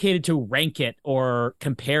complicated to rank it or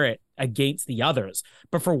compare it against the others.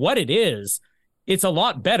 But for what it is, it's a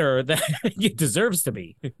lot better than it deserves to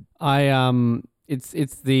be.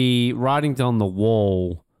 It's the writings on the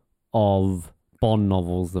wall of Bond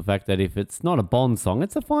novels. The fact that if it's not a Bond song,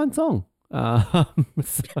 it's a fine song. You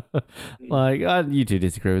two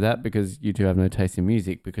disagree with that because you two have no taste in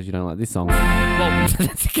music because you don't like this song. Well,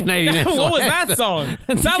 that's a Canadian. What was that song?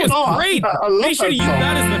 That was great. They should have used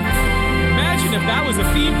that as the. Imagine if that was a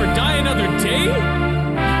theme for Die Another Day.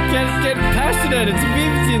 Get passionate. It's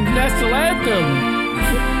Vivian's national anthem.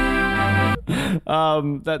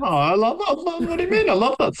 I love that. What do you mean? I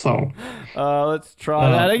love that song. Let's try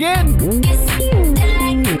that again.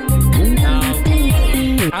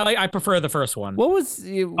 I prefer the first one. What was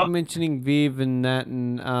you mentioning Viv and that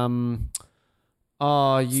and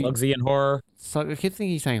Slugsy and Horror. So I keep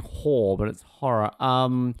thinking you're saying whore, but it's horror.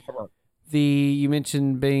 Horror. You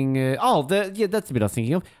mentioned being that's the bit I was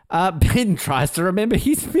thinking of. Ben tries to remember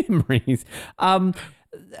his memories. The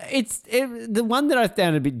one that I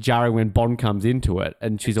found a bit jarring when Bond comes into it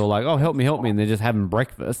and she's all like, oh, help me, and they're just having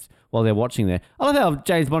breakfast while they're watching there. I love how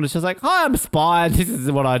James Bond is just like, hi, I'm a spy, and this is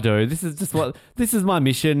what I do. This is my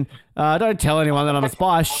mission. Don't tell anyone that I'm a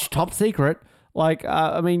spy. Shh, top secret.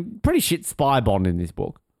 I mean, pretty shit spy Bond in this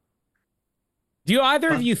book. Do either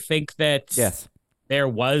of you think that yes, there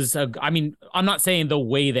was I'm not saying the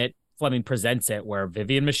way that Fleming presents it, where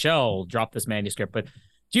Vivian Michelle dropped this manuscript, but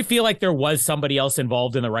do you feel like there was somebody else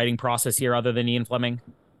involved in the writing process here other than Ian Fleming?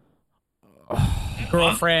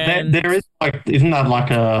 Girlfriend? There is isn't that like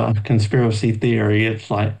a conspiracy theory? It's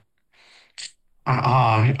like,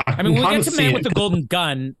 when we get to Man with the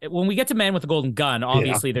Golden Gun,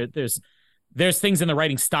 obviously there's things in the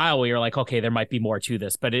writing style where you're like, okay, there might be more to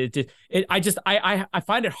this, but I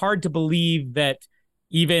find it hard to believe that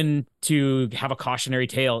even to have a cautionary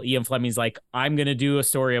tale, Ian Fleming's like, I'm going to do a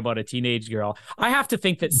story about a teenage girl. I have to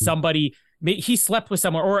think that he slept with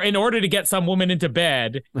someone, or in order to get some woman into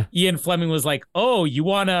bed, Ian Fleming was like, oh, you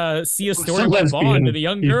want to see a story about Bond and a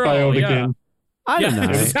young girl? Yeah. I don't know.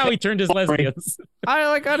 This is how he turned his lesbians.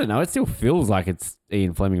 I don't know. It still feels like it's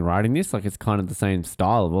Ian Fleming writing this. Like it's kind of the same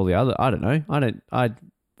style of all the other. I don't know.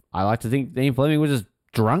 I like to think Ian Fleming was just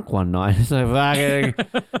drunk one night. So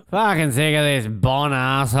fucking sick of this Bond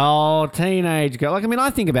asshole teenage girl. Like, I mean, I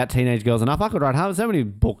think about teenage girls enough. I could write so many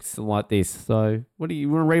books like this. So, what do you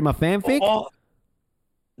want to read my fanfic? Well,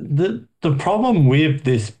 the problem with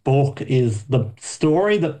this book is the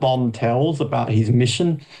story that Bond tells about his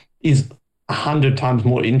mission is 100 times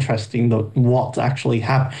more interesting than what's actually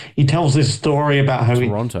happened. He tells this story about how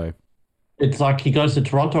Toronto. It's like he goes to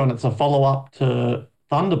Toronto and it's a follow-up to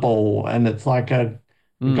Thunderball, and it's like a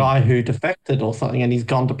guy who defected or something, and he's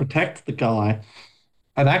gone to protect the guy.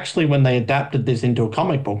 And actually, when they adapted this into a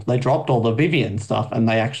comic book, they dropped all the Vivian stuff and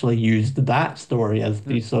they actually used that story as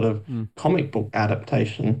the sort of comic book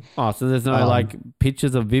adaptation. Oh, so there's no like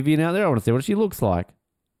pictures of Vivian out there? I want to see what she looks like.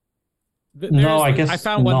 No, I guess I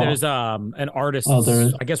found one. not. There's an artist. Oh, there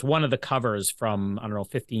is. I guess one of the covers from, I don't know,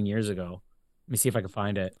 15 years ago. Let me see if I can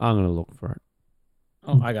find it. I'm gonna look for it.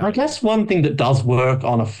 Oh, I got it. I guess one thing that does work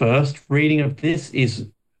on a first reading of this is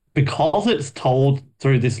because it's told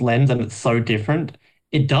through this lens and it's so different,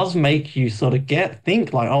 it does make you sort of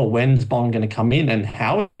think like, oh, when's Bond going to come in and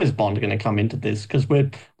how is Bond going to come into this? Because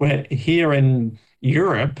we're here in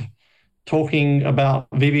Europe talking about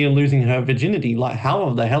Vivian losing her virginity. Like, how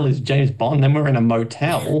the hell is James Bond? Then we're in a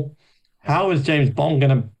motel. How is James Bond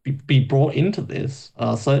going to be brought into this?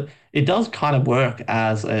 So it does kind of work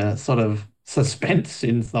as a sort of suspense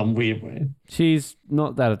in some weird way. She's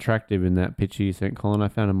not that attractive in that picture you sent, Colin. I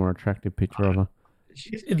found a more attractive picture of her.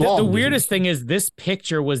 The weirdest thing is this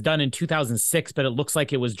picture was done in 2006, but it looks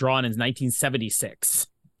like it was drawn in 1976.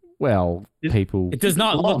 Well, people... It does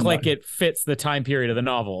not look like it fits the time period of the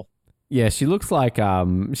novel. Yeah, she looks like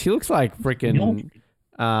freaking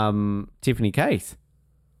Tiffany Case.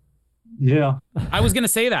 Yeah. I was going to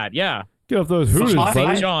say that, yeah. Get off those hooters,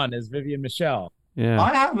 buddy. John as Vivian Michelle. Yeah.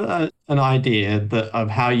 I have an idea of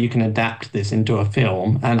how you can adapt this into a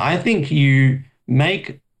film, and I think you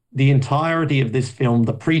make the entirety of this film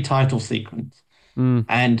the pre-title sequence,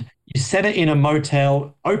 and you set it in a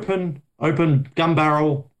motel, open gun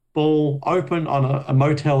barrel, ball, open on a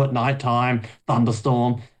motel at nighttime,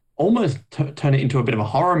 thunderstorm, almost turn it into a bit of a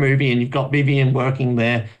horror movie, and you've got Vivian working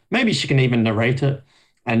there. Maybe she can even narrate it,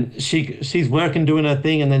 and she's working, doing her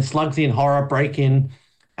thing, and then Slugsy and Horror break in,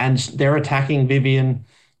 and they're attacking Vivian,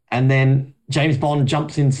 and then James Bond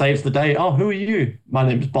jumps in, saves the day. Oh, who are you? My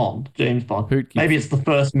name's Bond, James Bond. Maybe it's the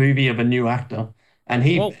first movie of a new actor. And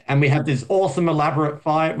we have this awesome elaborate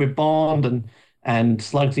fight with Bond and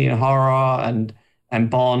Slugsy and Horror, and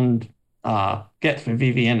Bond gets for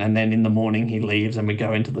Vivian, and then in the morning he leaves and we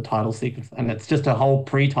go into the title sequence, and it's just a whole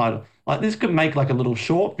pre-title. Like, this could make like a little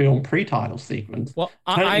short film pre-title sequence. Well,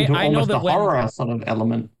 I know that horror sort of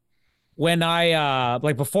element. When I,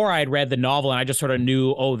 before I had read the novel and I just sort of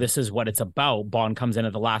knew, oh, this is what it's about. Bond comes in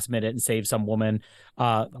at the last minute and saves some woman.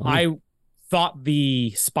 I thought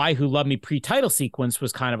the Spy Who Loved Me pre-title sequence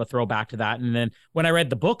was kind of a throwback to that. And then when I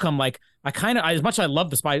read the book, I'm like, as much as I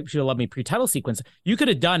love the Spy Who Loved Me pre-title sequence, you could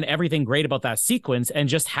have done everything great about that sequence and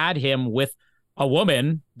just had him with a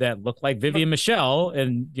woman that looked like Vivian Michelle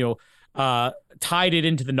and, tied it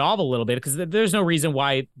into the novel a little bit, because there's no reason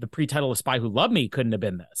why the pre-title of Spy Who Loved Me couldn't have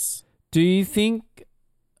been this. Do you think,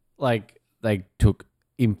 like, they took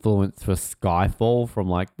influence for Skyfall from,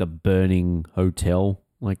 like, the burning hotel?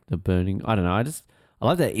 Like, I don't know, I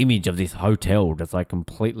like that image of this hotel that's, like,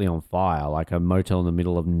 completely on fire, like a motel in the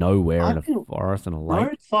middle of nowhere in a forest and a lake.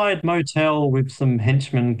 Roadside motel with some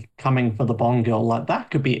henchmen coming for the Bond girl, like,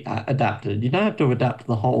 that could be adapted. You don't have to adapt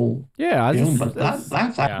the whole film, but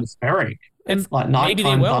that's atmospheric. It's like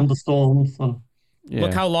nighttime thunderstorms. Yeah.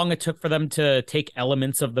 Look how long it took for them to take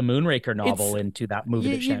elements of the Moonraker novel into that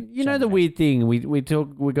movie. You know the weird thing, we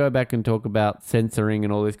go back and talk about censoring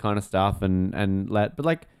and all this kind of stuff and but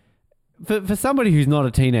like for somebody who's not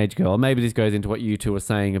a teenage girl, maybe this goes into what you two were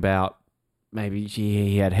saying about maybe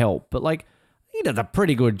he had help, but like he does a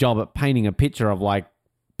pretty good job at painting a picture of like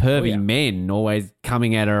pervy men always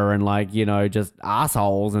coming at her and like, just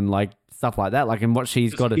assholes and like stuff like that. Like, and what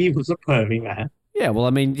she's got. He was a pervy man. Yeah, well,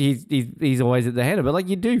 I mean, he's always at the head of it. Like,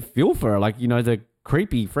 you do feel for her. Like, the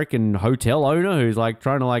creepy freaking hotel owner who's, like,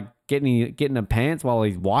 trying to, like, get in her pants while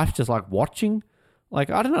his wife's just, like, watching.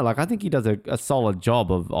 Like, I don't know. Like, I think he does a solid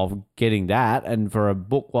job of getting that. And for a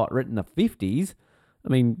book, written in the 50s, I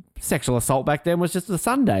mean, sexual assault back then was just a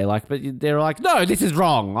Sunday. Like, but they're like, no, this is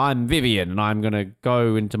wrong. I'm Vivian, and I'm going to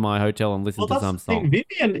go into my hotel and listen to some song.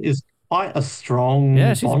 Vivian is quite a strong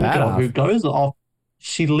Bond girl who goes off.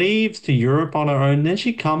 She leaves to Europe on her own. Then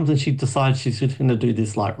she comes and she decides she's just going to do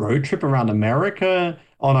this like road trip around America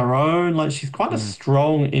on her own. Like, she's quite a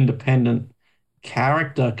strong, independent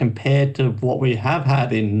character compared to what we have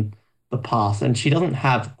had in the past. And she doesn't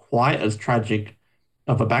have quite as tragic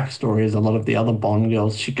of a backstory as a lot of the other Bond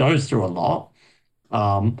girls. She goes through a lot.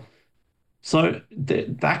 So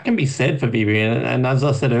that can be said for Vivian. And as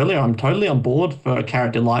I said earlier, I'm totally on board for a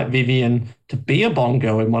character like Vivian to be a Bond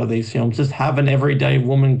girl in one of these films. Just have an everyday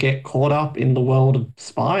woman get caught up in the world of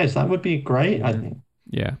spies. That would be great, I think.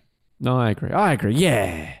 Yeah. No, I agree.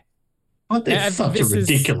 Yeah. But it's such a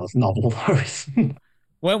ridiculous novel, though.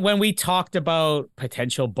 When we talked about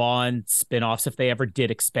potential Bond spin-offs, if they ever did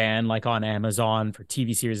expand, like on Amazon for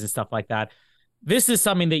TV series and stuff like that, this is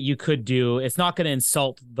something that you could do. It's not going to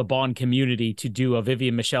insult the Bond community to do a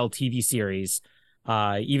Vivian Michelle TV series,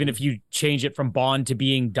 even if you change it from Bond to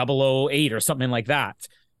being 008 or something like that.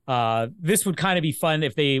 This would kind of be fun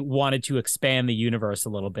if they wanted to expand the universe a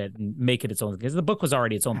little bit and make it its own, because the book was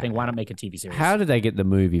already its own thing. Why not make a TV series? How did they get the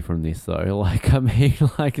movie from this, though? Like, I mean,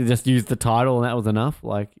 like, just use the title and that was enough?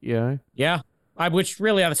 Like, you know? Yeah. Which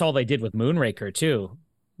really, that's all they did with Moonraker, too.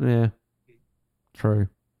 Yeah. True.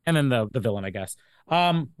 And then the villain, I guess.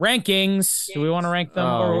 Rankings. Do we want to rank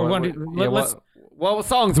them? What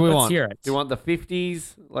songs do we want? Let's hear it. Do you want the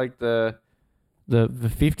 50s, like the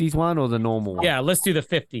 50s one, or the normal one? Yeah, let's do the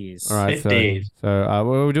 50s. All right, 50s. So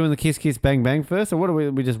we're doing the Kiss Kiss Bang Bang first, or what do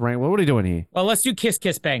we just rank? What are we doing here? Well, let's do Kiss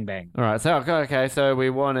Kiss Bang Bang. All right, so okay, so we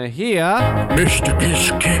want to hear Mr. Kiss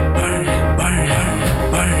Kiss Bang Bang Bang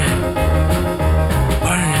Bang Bang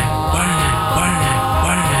Bang.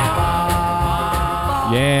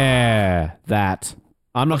 Yeah, that.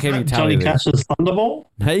 I'm not getting Johnny Cash's Thunderball?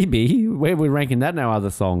 Maybe. Where are we ranking that now? Other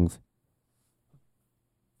songs.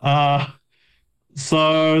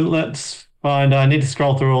 So let's find. I need to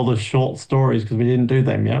scroll through all the short stories because we didn't do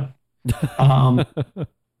them yet.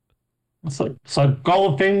 So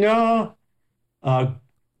Goldfinger,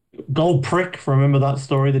 Gold Prick. Remember that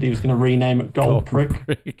story that he was going to rename it Gold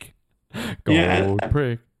Prick? Gold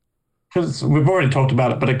Prick. Because we've already talked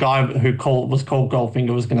about it, but a guy who was called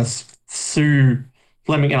Goldfinger was going to sue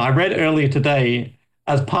Fleming. And I read earlier today,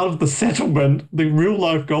 as part of the settlement, the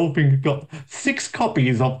real-life Goldfinger got 6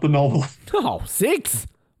 copies of the novel. Oh, 6?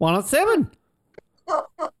 Why not 7?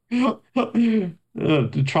 To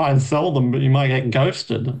try and sell them, but you might get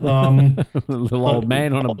ghosted. Little old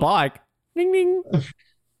man on a bike. Ding, ding.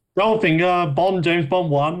 Goldfinger, Bond, James Bond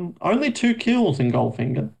 1. Only 2 kills in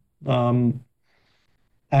Goldfinger.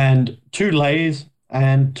 And 2 lays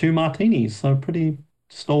and 2 martinis. So pretty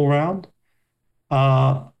just all round.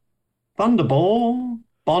 Thunderball,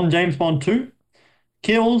 Bond, James Bond 2.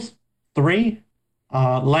 Kills, 3.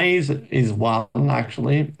 Lays is 1,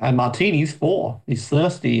 actually. And martinis, 4. He's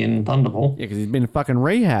thirsty in Thunderball. Yeah, because he's been in fucking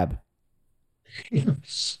rehab.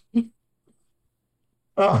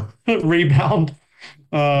 Rebound.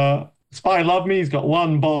 Spy Love Me, he's got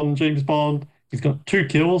 1 Bond, James Bond. He's got 2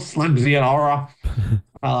 kills, Slabsy and Aura.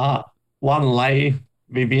 1 lay,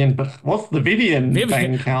 Vivian. But what's the Vivian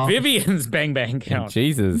bang count? Vivian's bang bang count.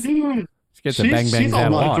 Jesus. Let's get the bang bangs she's out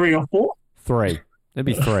on like lot. 3 or 4. 3. That'd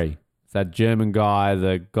be 3. It's that German guy,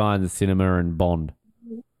 the guy in the cinema, and Bond.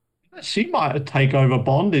 She might take over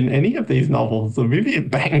Bond in any of these novels, the Vivian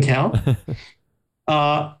bang count.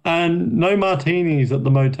 And no martinis at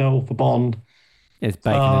the motel for Bond. It's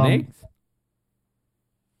bacon and eggs.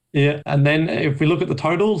 Yeah, and then if we look at the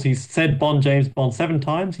totals, he's said Bond, James Bond 7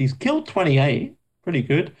 times. He's killed 28. Pretty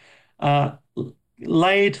good.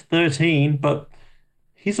 Laid 13, but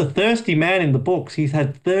he's a thirsty man in the books. He's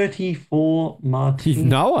had 34 martinis. He's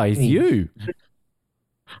Noah. He's you.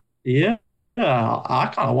 Yeah.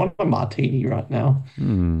 I kind of want a martini right now.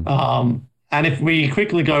 And if we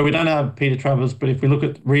quickly go, we don't have Peter Travers, but if we look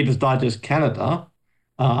at Reader's Digest Canada,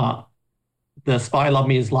 the Spy Love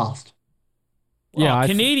Me is last. Yeah,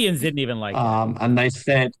 Canadians didn't even like that. And they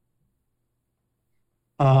said,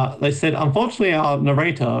 unfortunately, our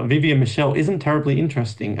narrator, Vivian Michelle, isn't terribly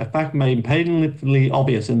interesting. A fact made painfully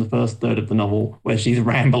obvious in the first third of the novel, where she's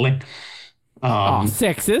rambling.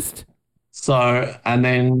 Sexist. So, and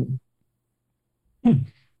then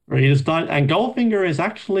Reader's Digest, and Goldfinger is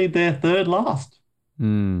actually their 3rd last.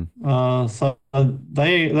 So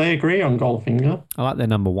they agree on Goldfinger. I like their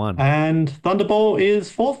number 1. And Thunderball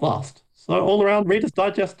is 4th last. So all around, Reader's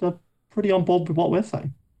Digest are pretty on board with what we're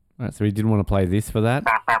saying. All right, so we didn't want to play this for that.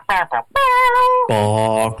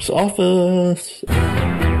 Box office.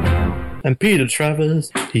 And Peter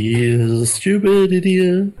Travers, he is a stupid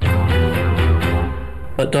idiot.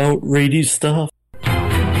 But don't read his stuff.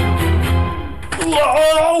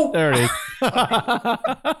 Whoa! There it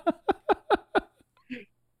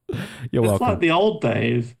is. You're It's welcome. like the old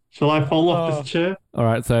days. Shall I fall off this chair? All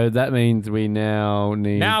right, so that means we now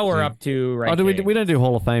need. Now we're up to Oh, ranking. we don't do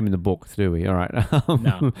Hall of Fame in the books, do we? All right.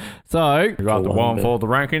 No. So We got the 1 for the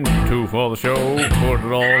ranking, 2 for the show. Put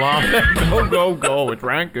it all up. Go. It's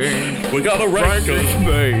ranking. We got a rank Ranking,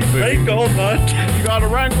 baby. Rank all night. You got to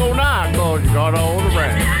rank all night, cause you got all the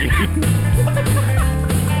ranking.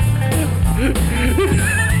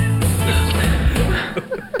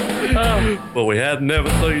 But we had never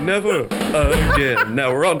say never again.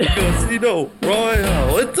 Now we're on to Casino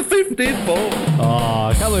Royale. It's the 15th ball. Oh,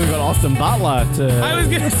 I can't believe we got Austin Butler to. I was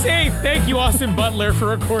going to say, thank you, Austin Butler, for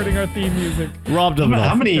recording our theme music. Robbed of it.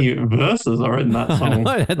 How many verses are in that song?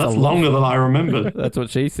 know, that's a lot. longer than I remembered. That's what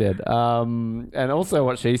she said. And also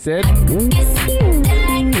what she said.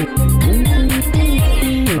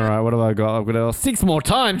 All right, what have I got? I've got 6 more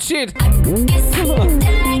times. Shit.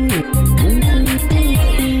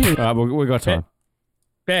 All right, we got time.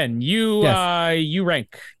 Ben, you Yes. you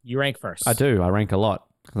rank first. I do. I rank a lot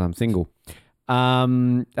because I'm single.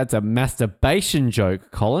 That's a masturbation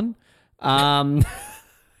joke, Colin. He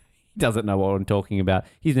doesn't know what I'm talking about.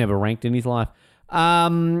 He's never ranked in his life.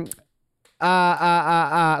 So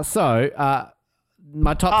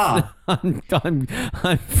my top. I'm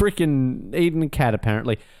freaking eating a cat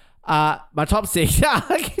apparently. My top 6.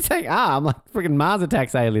 I keep saying I'm like freaking Mars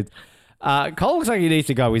Attacks aliens. Colin looks like he needs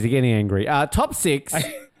to go. He's getting angry. Top 6.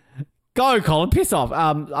 Go, Colin. Piss off.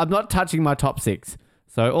 I'm not touching my top 6.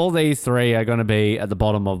 So all these 3 are going to be at the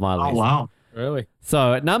bottom of my list. Oh, wow. Really?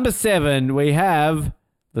 So at number 7, we have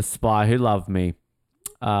The Spy Who Loved Me.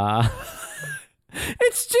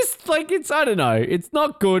 It's just like, I don't know. It's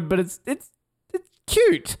not good, but it's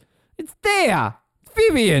cute. It's there.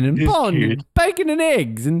 Vivian and Bond and bacon and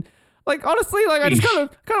eggs and like honestly, like I just kind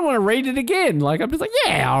of want to read it again. Like I'm just like,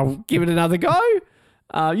 yeah, I'll give it another go.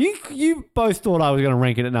 You both thought I was going to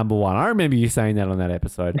rank it at number 1. I remember you saying that on that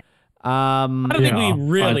episode. I don't think we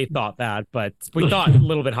really thought that, but we thought a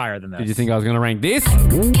little bit higher than that. Did you think I was going to rank this?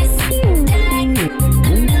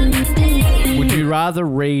 Would you rather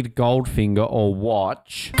read Goldfinger or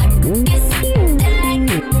watch?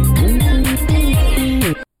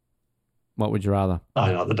 What would you rather?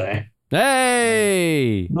 Another day.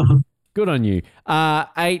 Hey! Good on you.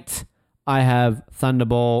 8, I have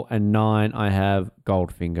Thunderball, and 9, I have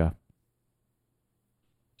Goldfinger.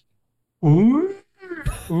 Ooh.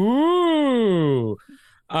 Ooh.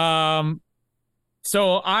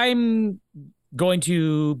 So I'm going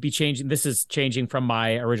to be changing. This is changing from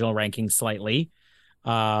my original ranking slightly.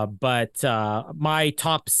 But my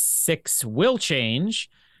top 6 will change.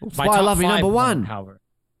 Spy I Love You number 1. However,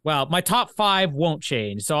 well, my top 5 won't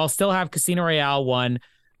change. So I'll still have Casino Royale 1,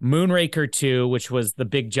 Moonraker 2, which was the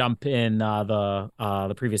big jump in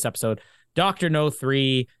the previous episode, Dr. No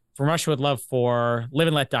 3, From Russia with Love 4, Live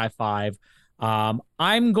and Let Die 5.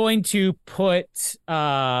 I'm going to put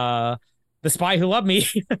The Spy Who Loved Me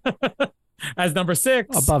as number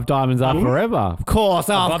 6. Above Diamonds Are Forever. Of course,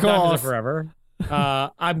 Above Diamonds Are Forever.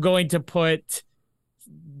 I'm going to put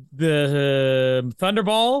the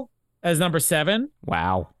Thunderball as number 7.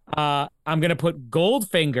 Wow. I'm going to put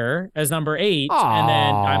Goldfinger as number 8, and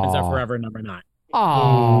then Diamonds Are Forever number 9.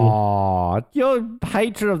 Oh, your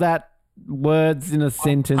hatred of that words in a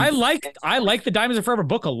sentence. I like the Diamonds Are Forever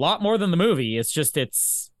book a lot more than the movie. It's just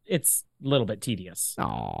it's a little bit tedious.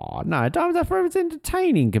 Oh, no, Diamonds Are Forever is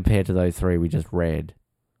entertaining compared to those 3 we just read.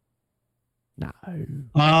 No.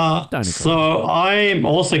 Don't agree. So I'm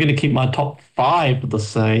also going to keep my top 5 the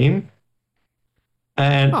same.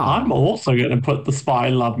 And I'm also going to put The Spy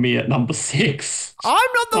Love Me at number 6. I'm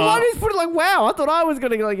not the one who's put it like, wow, I thought I was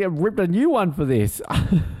going to get ripped a new one for this.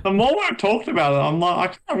 The more we've talked about it, I'm like, I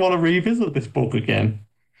kind of want to revisit this book again.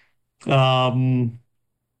 So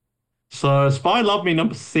Spy Love Me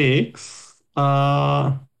number 6.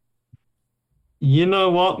 You know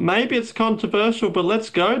what? Maybe it's controversial, but let's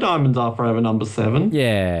go Diamonds Are Forever number 7.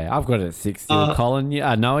 Yeah, I've got it at 6 still, Colin.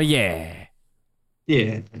 Noah, yeah.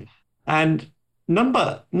 Yeah. And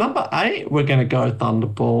number 8, we're going to go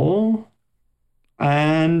Thunderball.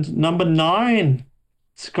 And number 9,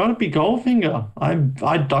 it's got to be Goldfinger.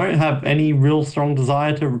 I don't have any real strong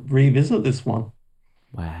desire to revisit this one.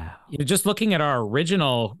 Wow. Just looking at our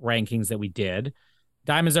original rankings that we did,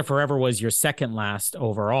 Diamonds Are Forever was your second last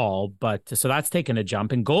overall, so that's taken a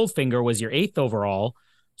jump. And Goldfinger was your 8th overall,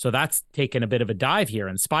 so that's taken a bit of a dive here.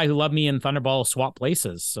 And Spy Who Loved Me and Thunderball swap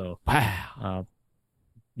places. So wow.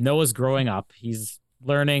 Noah's growing up. He's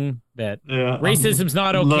learning that Yeah, racism's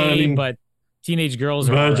not okay, learning. but teenage girls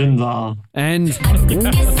are Virgins all right. are. And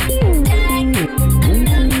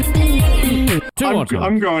Two more times.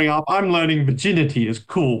 I'm growing up. I'm learning virginity is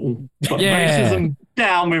cool, but Yeah. racism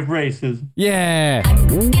down with racism. Yeah.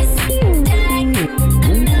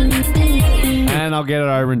 And I'll get it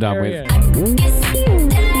over and done with.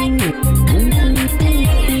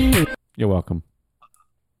 You're welcome.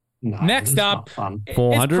 No, Next it's up, not fun. it's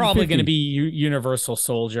probably 450. going to be Universal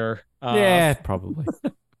Soldier. Yeah, probably.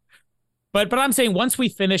 But I'm saying once we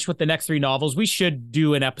finish with the next 3 novels, we should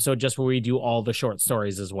do an episode just where we do all the short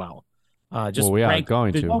stories as well. Well, we are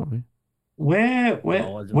going to, aren't we? Where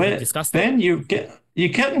discussed Ben, you're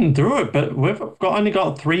getting through it, but we've only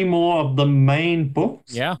got 3 more of the main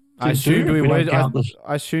books. Yeah. I assumed we don't were. count the-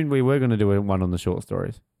 I assumed we were going to do one on the short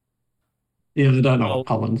stories. Yeah, I don't know what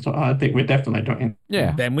Colin, so I think we're definitely doing.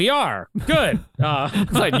 Yeah. Then we are. Good.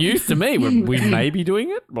 It's like news to me. We may be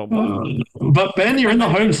doing it. But Ben, you're in the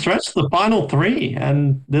home stretch, the final 3,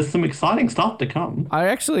 and there's some exciting stuff to come. I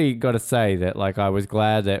actually got to say that, like, I was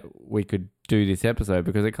glad that we could do this episode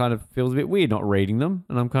because it kind of feels a bit weird not reading them,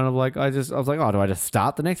 and I'm kind of like, I was like, oh, do I just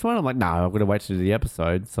start the next one? I'm like, no, I'm going to wait to do the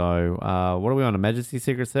episode. So, what are we on? A Majesty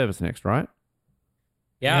Secret Service next, right?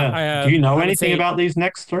 Yeah. Do you know I would anything say- about these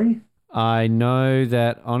next 3? I know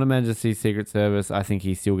that on a Majesty's Secret Service, I think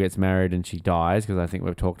he still gets married and she dies because I think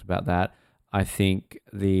we've talked about that. I think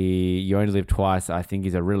the You Only Live Twice, I think,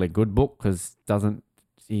 is a really good book because doesn't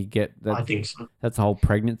he get that? I think so. That's a whole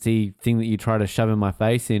pregnancy thing that you try to shove in my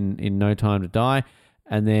face in No Time to Die.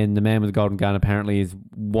 And then The Man with the Golden Gun apparently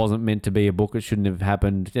wasn't meant to be a book. It shouldn't have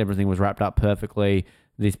happened. Everything was wrapped up perfectly.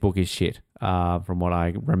 This book is shit, from what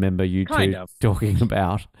I remember you Kind two of. talking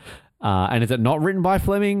about. And is it not written by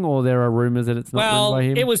Fleming, or there are rumors that it's not written by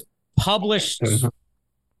him? It was published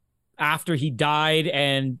after he died,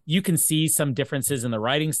 and you can see some differences in the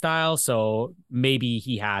writing style. So maybe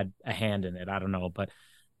he had a hand in it. I don't know, but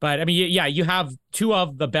I mean, yeah, you have 2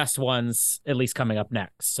 of the best ones at least coming up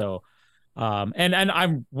next. So,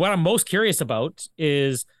 and what I'm most curious about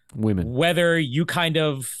is women, whether you kind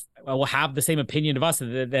of will have the same opinion of us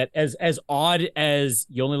that as odd as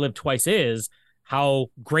You Only Live Twice is, how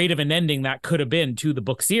great of an ending that could have been to the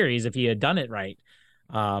book series if he had done it right.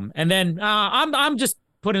 And then I'm just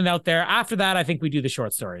putting it out there. After that, I think we do the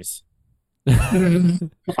short stories. I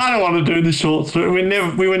don't want to do the short story.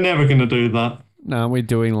 We were never going to do that. No, we're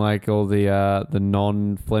doing like all the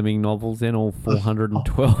non-Fleming novels in all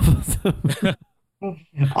 412 of them.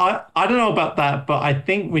 I don't know about that, but I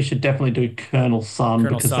think we should definitely do Colonel Sun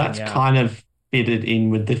because Sun, that's yeah. kind of fitted in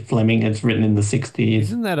with the Fleming it's written in the 60s.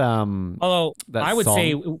 Isn't that Although that I would song?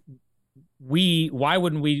 say why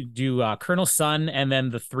wouldn't we do Colonel Sun and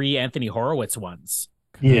then the 3 Anthony Horowitz ones?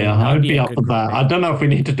 Yeah, That I would would be be a up good for that. group. I don't know if we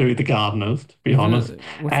need to do the Gardeners, to be honest.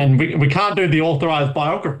 And we can't do the authorized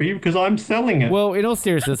biography because I'm selling it. Well, in all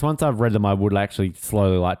seriousness, once I've read them, I would actually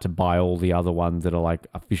slowly like to buy all the other ones that are like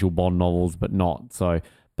official Bond novels, but not. So,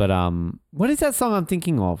 but what is that song I'm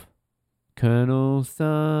thinking of? Colonel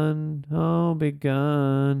Sun, oh big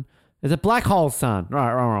gun. Is it Black Hole Sun?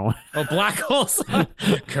 Right. Oh, Black Hole Sun.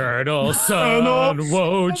 Colonel Sun,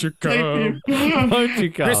 won't you come? Won't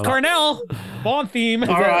you come? Chris Cornell, Bond theme.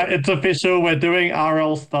 All right, it's official. We're doing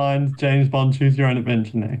R.L. Stein's James Bond Choose Your Own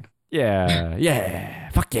Adventure next. Yeah.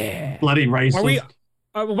 Fuck yeah. Bloody racist.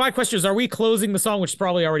 Are we? My question is: are we closing the song, which is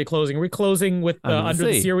probably already closing? Are we closing with Under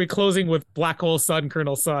the Sea? Are we closing with Black Hole Sun,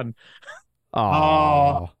 Colonel Sun?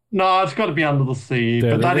 Oh. No, it's got to be Under the Sea.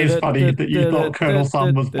 But that is funny that you thought Colonel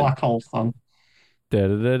Sun was Black Hole Sun. All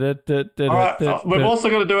right, we've also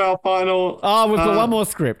got to do our final. Oh, we've got one more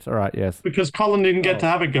script. All right, yes. Because Colin didn't get to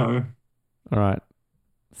have a go. All right.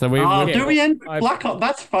 So we do we end Black Hole?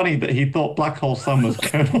 That's funny that he thought Black Hole Sun was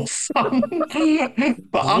Colonel Sun.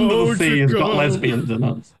 But Under the Sea has got lesbians in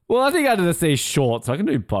it. Well, I think Under the Sea is short, so I can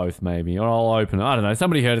do both maybe, or I'll open it. I don't know.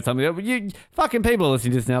 Somebody heard it. Something. You fucking people are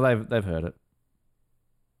listening to this now. They've heard it.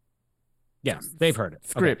 Yes, they've heard it.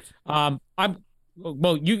 Script. Okay.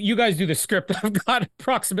 Well, you guys do the script. I've got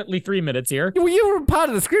approximately 3 minutes here. Well, you were part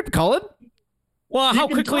of the script, Colin. Well, how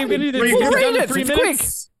quickly are we going to do this? Well, We're read done in it. 3 It's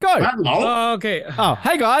minutes? quick. Go. Oh, okay. Oh,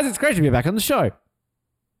 hey guys, it's great to be back on the show.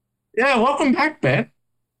 Yeah, welcome back, Ben.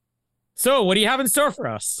 So, what do you have in store for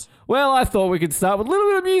us? Well, I thought we could start with a little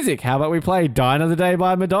bit of music. How about we play Die Another Day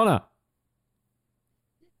by Madonna?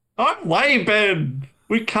 I'm way, Ben.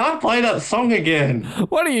 We can't play that song again.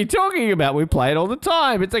 What are you talking about? We play it all the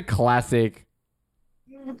time. It's a classic.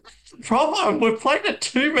 Problem, we've played it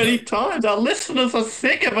too many times. Our listeners are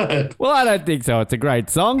sick of it. Well, I don't think so. It's a great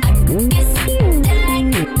song.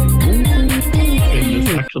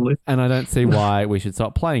 Actually. And I don't see why we should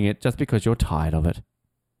stop playing it just because you're tired of it.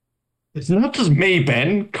 It's not just me,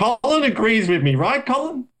 Ben. Colin agrees with me, right,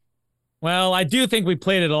 Colin? Well, I do think we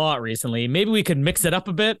played it a lot recently. Maybe we could mix it up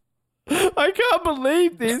a bit. I can't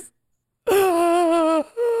believe this. I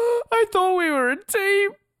thought we were a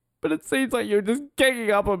team, but it seems like you're just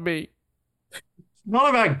ganging up on me. It's not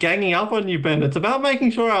about ganging up on you, Ben. It's about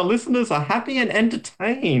making sure our listeners are happy and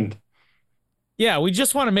entertained. Yeah, we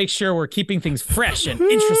just want to make sure we're keeping things fresh and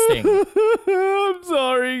interesting. I'm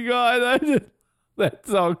sorry, guys. That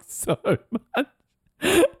song so much.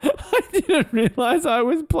 I didn't realize I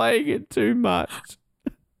was playing it too much.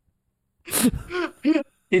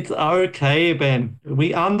 It's okay, Ben.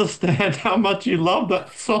 We understand how much you love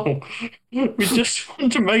that song. We just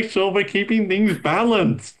want to make sure we're keeping things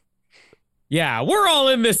balanced. Yeah, we're all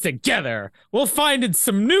in this together. We'll find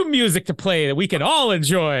some new music to play that we can all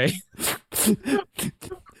enjoy. Thank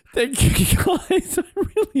you, guys. I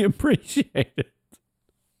really appreciate it.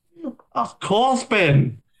 Of course,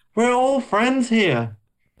 Ben. We're all friends here.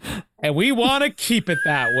 And we want to keep it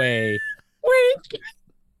that way.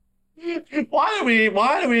 Why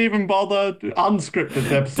do we even bother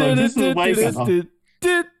unscripted episodes? This is way better.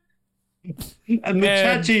 And the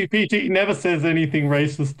ChatGPT never says anything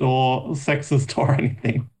racist or sexist or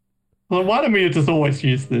anything. So why don't we just always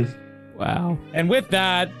use this? Wow. And with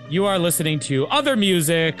that, you are listening to other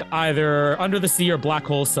music, either Under the Sea or Black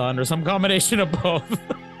Hole Sun, or some combination of both.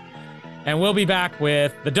 And we'll be back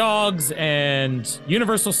with The Dogs and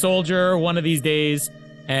Universal Soldier one of these days,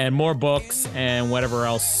 and more books and whatever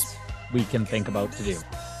else we can think about to do.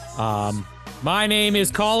 My name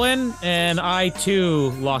is Colin, and I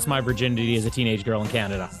too lost my virginity as a teenage girl in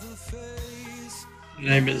Canada. My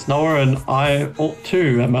name is Noah, and I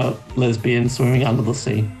too am a lesbian swimming under the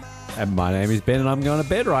sea. And my name is Ben, and I'm going to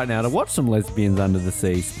bed right now to watch some Lesbians Under the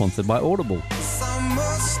Sea, sponsored by Audible.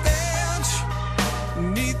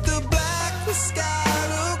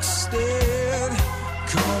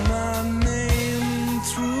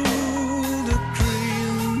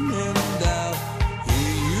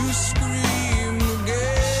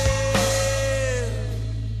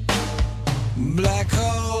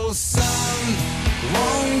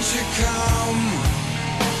 Won't you come,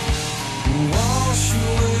 wash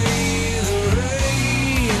away the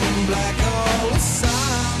rain, black hole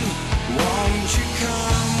sun, won't you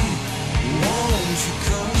come, won't you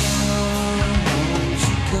come, won't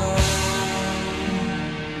you come?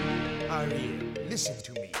 Ariel, listen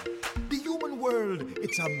to me. The human world,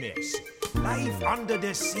 it's a mess. Life under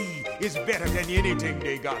the sea is better than anything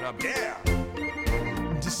they got up there.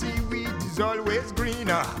 The seaweed is always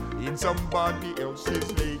greener in somebody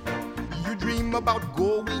else's lake. You dream about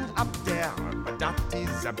going up there, but that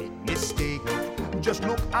is a big mistake. Just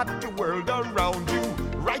look at the world around you,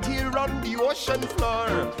 right here on the ocean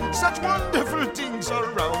floor. Such wonderful things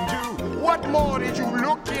around you. What more are you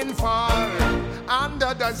looking for?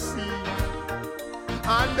 Under the sea,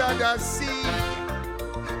 under the sea.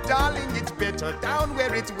 Darling, it's better down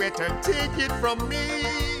where it's wetter. Take it from me.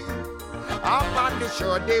 Up on the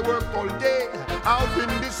shore they work all day, out in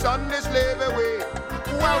the sun they slave away,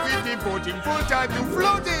 while we're devoting full time to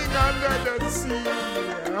floating under the sea.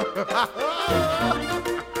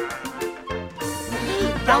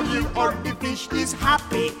 Down here on the fish is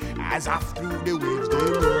happy, as off through the waves they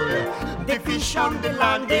roll. The fish on the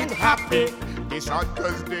land ain't happy, they sad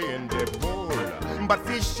cause they in the bowl. But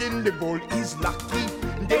fish in the bowl is lucky,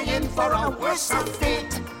 they in for a worse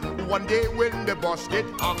fate. One day when the boss get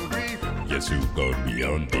hungry, yes, you go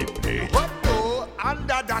beyond the pay. But no,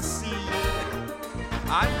 under the sea,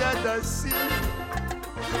 under the sea,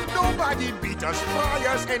 nobody beat us, fry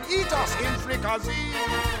us, and eat us in fricassee.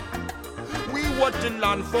 We what the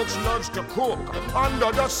land folks loves to cook.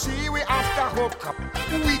 Under the sea, we after hook up.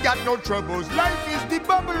 We got no troubles. Life is the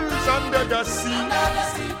bubbles under the sea.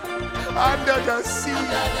 Under the sea.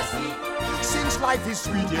 Under the sea. Since life is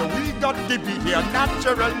sweet here, we got to be here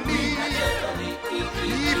naturally.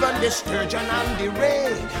 Even the sturgeon and the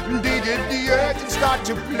ray, they did the earth and start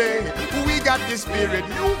to play. We got the spirit,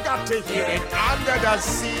 you got to hear it under the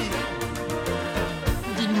sea.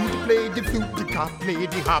 The lute play the flute, the cop play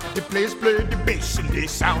the hop, the players play the bass and they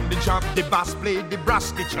sound the chop. The bass play the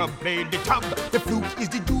brass, the chub play the tub. The flute is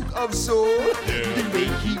the Duke of Soul. The way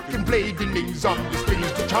he can play the lings on the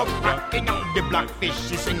strings, the chub rocking on the blackfish.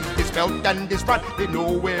 He sings his belt and his frat. They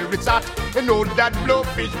know where it's at. They know that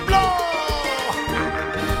blowfish blow.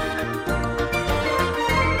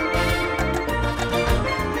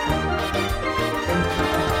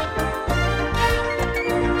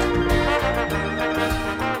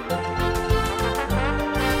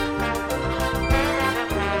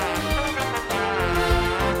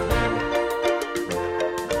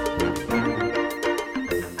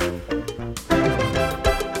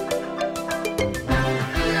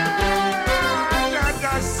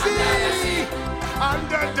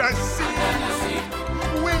 Under the sea.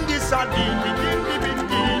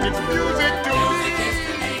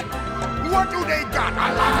 do they got? A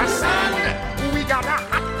lot of sun. We got a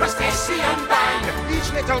hot crustacean band.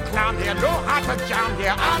 Each little clown here know how to jam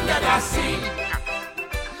here under the sea.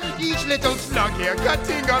 Each little slug here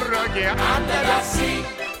cutting a rug here under the sea.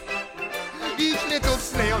 Each little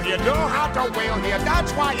snail here know how to whale here.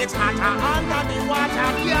 That's why it's hotter under the water.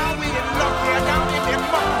 Yeah, we look here down in the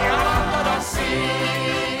muck here under the sea.